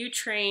 I do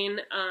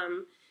train,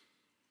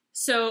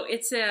 so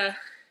it's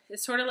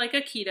sort of like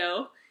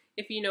Aikido,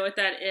 if you know what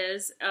that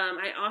is.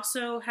 I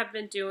also have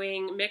been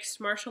doing mixed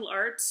martial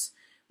arts,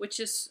 which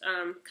is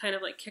kind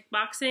of like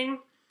kickboxing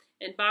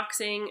and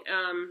boxing,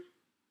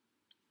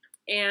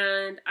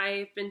 and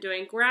I've been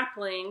doing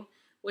grappling,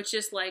 which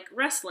is like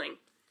wrestling.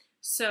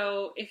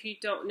 So if you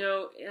don't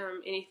know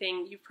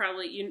anything, you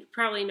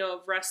probably know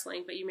of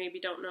wrestling, but you maybe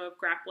don't know of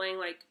grappling,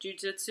 like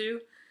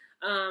jujitsu.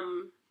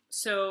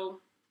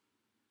 So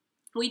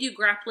we do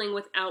grappling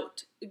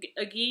without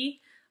a gi.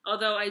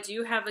 Although I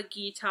do have a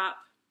gi top,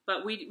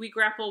 but we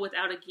grapple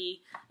without a gi.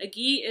 A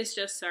gi is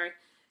just, a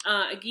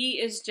gi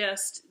is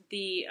just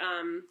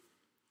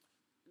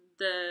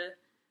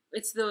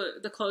it's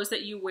the clothes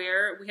that you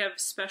wear. We have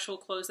special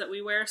clothes that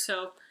we wear.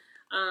 So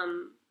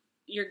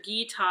your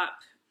gi top,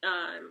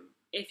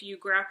 if you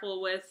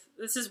grapple with,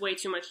 this is way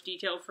too much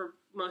detail for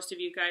most of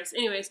you guys.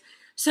 Anyways,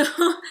 so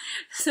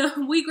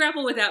we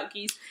grapple without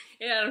gis.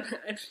 Yeah,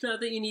 not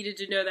that you needed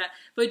to know that.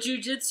 But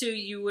jujitsu,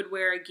 you would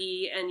wear a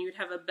gi and you'd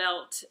have a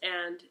belt,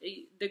 and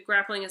the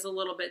grappling is a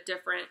little bit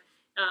different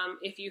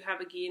if you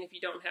have a gi and if you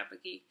don't have a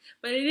gi.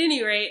 But at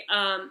any rate,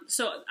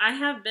 so I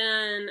have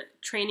been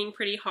training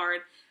pretty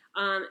hard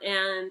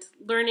and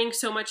learning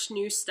so much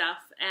new stuff,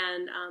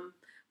 and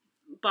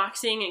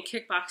boxing and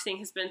kickboxing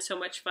has been so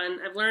much fun.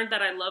 I've learned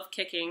that I love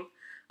kicking,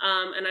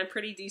 and I'm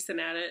pretty decent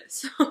at it,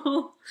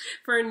 so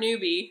for a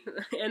newbie.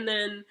 And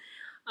then,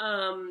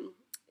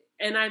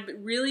 and I've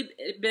really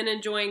been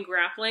enjoying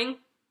grappling,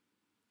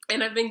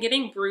 and I've been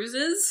getting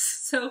bruises.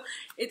 So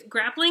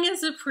grappling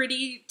is a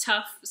pretty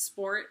tough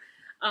sport.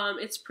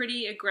 It's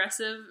pretty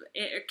aggressive.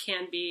 It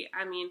can be.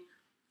 I mean,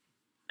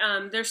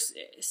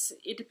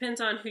 it depends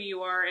on who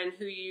you are and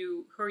who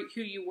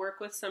you work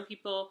with. Some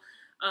people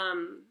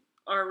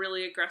are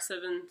really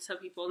aggressive, and some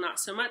people not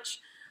so much.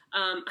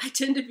 I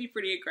tend to be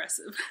pretty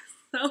aggressive,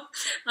 so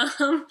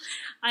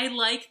I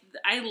like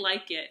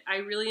it. I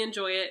really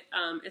enjoy it.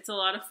 It's a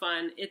lot of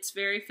fun. It's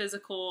very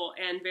physical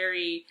and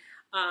very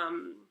I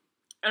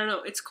don't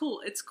know. It's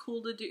cool. It's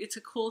cool to do. It's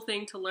a cool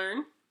thing to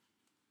learn.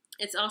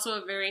 It's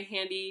also a very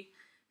handy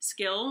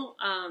skill.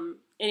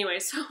 Anyway,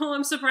 so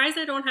I'm surprised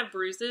I don't have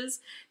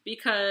bruises,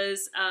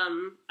 because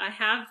I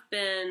have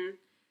been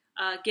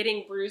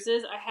getting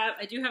bruises.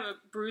 I do have a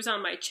bruise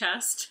on my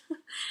chest,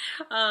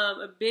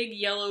 a big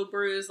yellow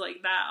bruise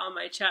like that on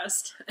my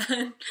chest,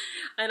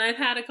 and I've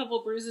had a couple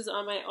bruises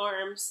on my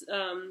arms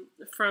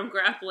from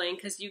grappling,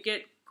 because you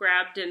get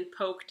grabbed and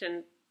poked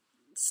and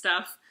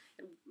stuff,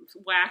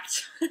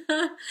 whacked.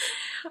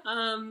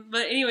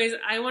 But anyways,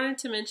 I wanted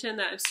to mention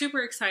that I'm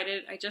super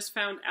excited. I just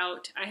found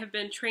out I have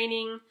been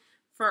training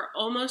for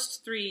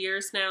almost 3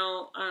 years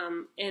now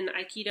in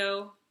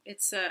Aikido.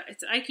 It's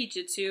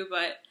Aikijitsu,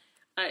 but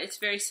it's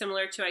very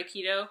similar to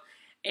Aikido,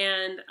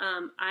 and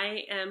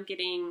I am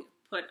getting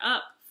put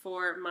up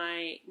for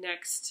my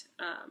next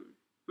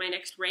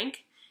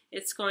rank.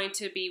 It's going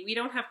to be, we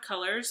don't have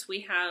colors.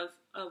 We have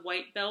a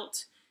white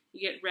belt. You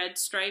get red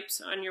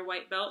stripes on your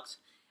white belt.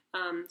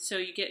 So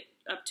you get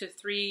up to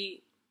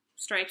 3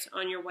 stripes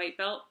on your white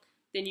belt.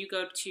 Then you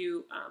go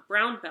to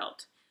brown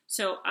belt.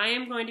 So I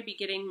am going to be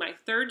getting my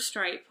 3rd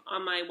stripe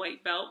on my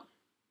white belt,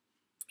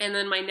 and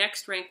then my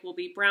next rank will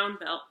be brown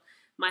belt.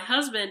 My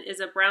husband is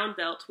a brown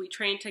belt. We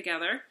train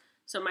together.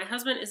 So my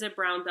husband is a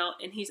brown belt,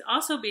 and he's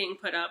also being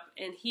put up,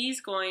 and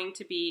he's going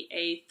to be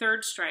a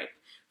 3rd stripe.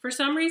 For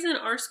some reason,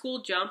 our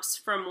school jumps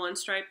from 1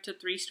 stripe to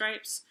 3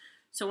 stripes.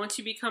 So once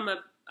you become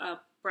a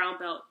brown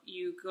belt,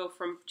 you go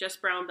from just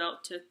brown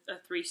belt to a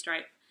 3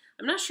 stripe.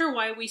 I'm not sure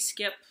why we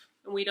skip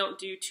and we don't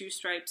do 2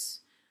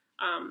 stripes.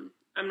 I'm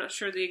not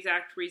sure the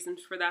exact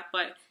reasons for that,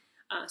 but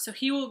so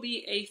he will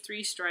be a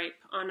 3 stripe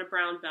on a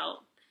brown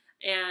belt.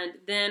 And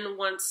then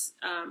once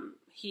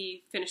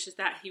he finishes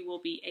that, he will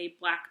be a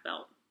black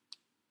belt.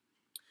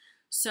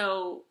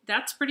 So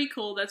that's pretty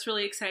cool. That's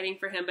really exciting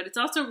for him, but it's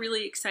also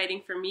really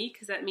exciting for me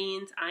because that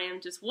means I am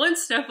just 1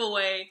 step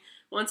away.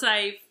 Once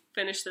I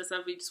finish this,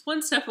 I'll be just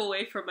 1 step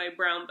away from my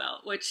brown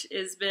belt, which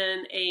has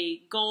been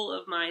a goal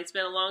of mine. It's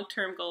been a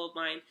long-term goal of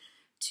mine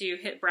to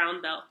hit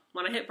brown belt.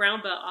 When I hit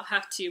brown belt, I'll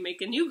have to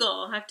make a new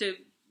goal. I'll have to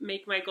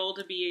make my goal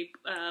to be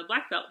a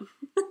black belt.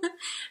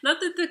 Not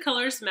that the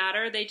colors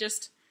matter, they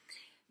just,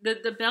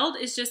 the belt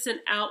is just an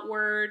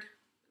outward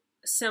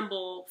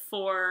symbol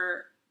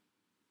for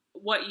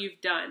what you've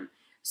done.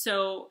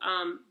 So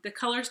the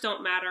colors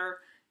don't matter,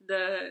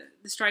 the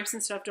stripes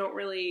and stuff don't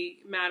really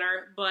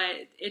matter,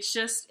 but it's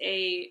just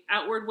a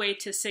outward way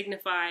to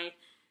signify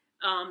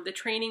the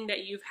training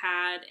that you've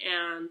had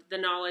and the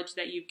knowledge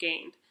that you've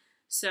gained.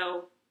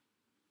 So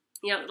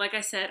yeah, like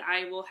I said,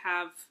 I will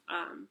have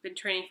been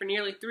training for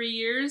nearly 3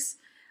 years.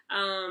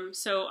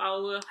 So I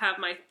will have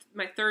my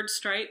 3rd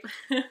stripe.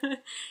 So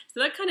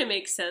that kind of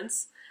makes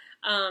sense.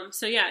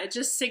 So yeah, it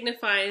just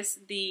signifies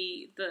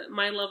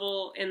my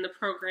level in the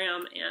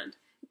program, and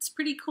it's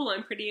pretty cool.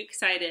 I'm pretty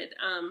excited.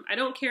 I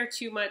don't care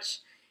too much.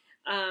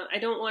 I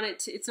don't want it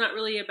to, it's not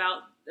really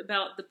about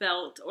the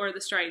belt or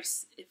the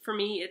stripes. For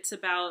me, it's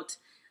about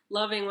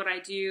loving what I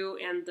do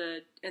and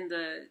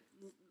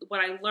what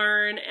I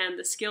learn and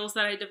the skills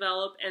that I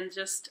develop, and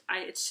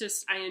I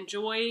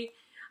enjoy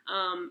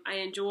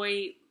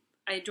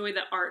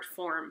the art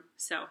form.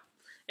 So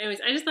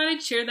anyways, I just thought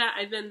I'd share that.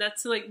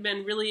 That's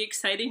been really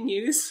exciting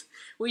news.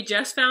 We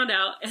just found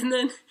out, and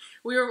then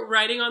we were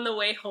riding on the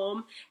way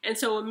home, and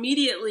so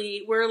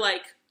immediately we're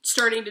like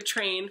starting to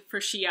train for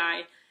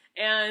Shiai.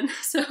 And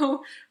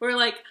so we're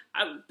like,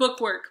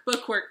 bookwork.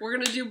 We're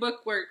going to do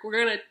bookwork.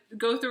 We're going to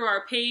go through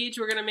our page.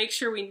 We're going to make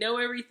sure we know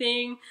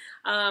everything.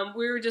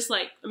 We were just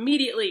like,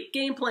 immediately,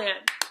 game plan,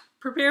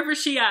 prepare for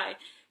Shiai.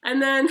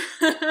 And then,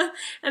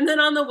 and then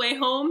on the way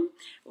home,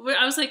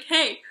 I was like,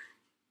 hey,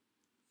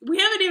 we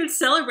haven't even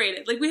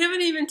celebrated. Like, we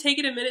haven't even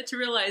taken a minute to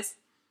realize,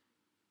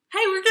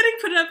 hey, we're getting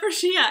put up for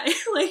Shiai.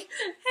 Like,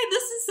 hey,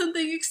 this is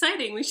something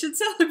exciting. We should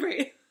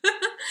celebrate.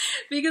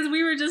 Because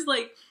we were just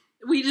like,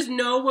 we just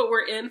know what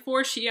we're in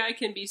for. Shiai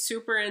can be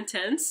super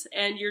intense,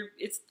 and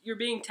you're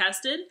being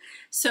tested.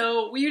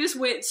 So we just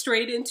went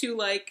straight into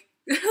like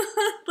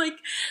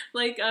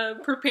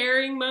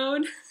preparing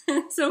mode.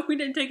 So we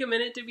didn't take a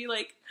minute to be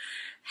like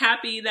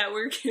happy that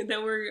we're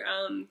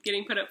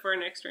getting put up for our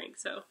next rank.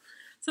 So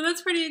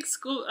that's pretty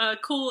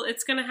cool.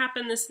 It's gonna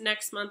happen this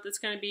next month. It's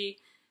gonna be,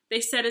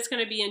 they said it's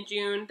gonna be in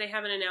June. They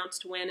haven't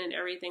announced when and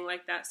everything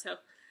like that. So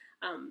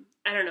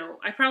I don't know.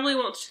 I probably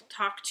won't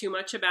talk too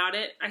much about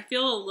it. I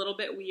feel a little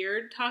bit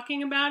weird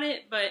talking about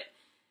it,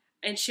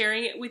 and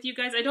sharing it with you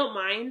guys. I don't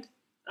mind.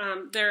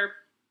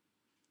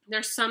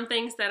 There's some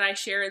things that I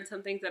share and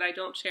some things that I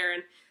don't share,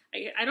 and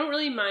I don't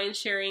really mind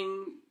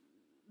sharing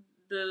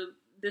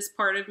this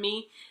part of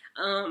me.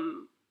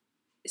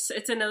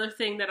 It's another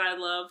thing that I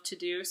love to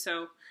do.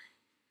 So,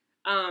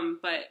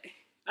 but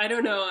I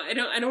don't know. I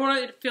don't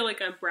want to feel like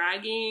I'm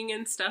bragging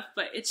and stuff,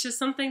 but it's just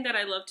something that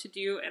I love to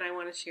do, and I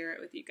want to share it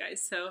with you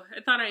guys. So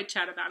I thought I'd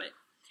chat about it.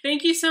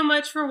 Thank you so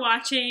much for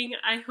watching.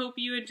 I hope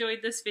you enjoyed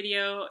this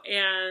video,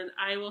 and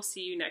I will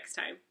see you next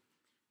time.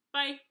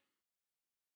 Bye.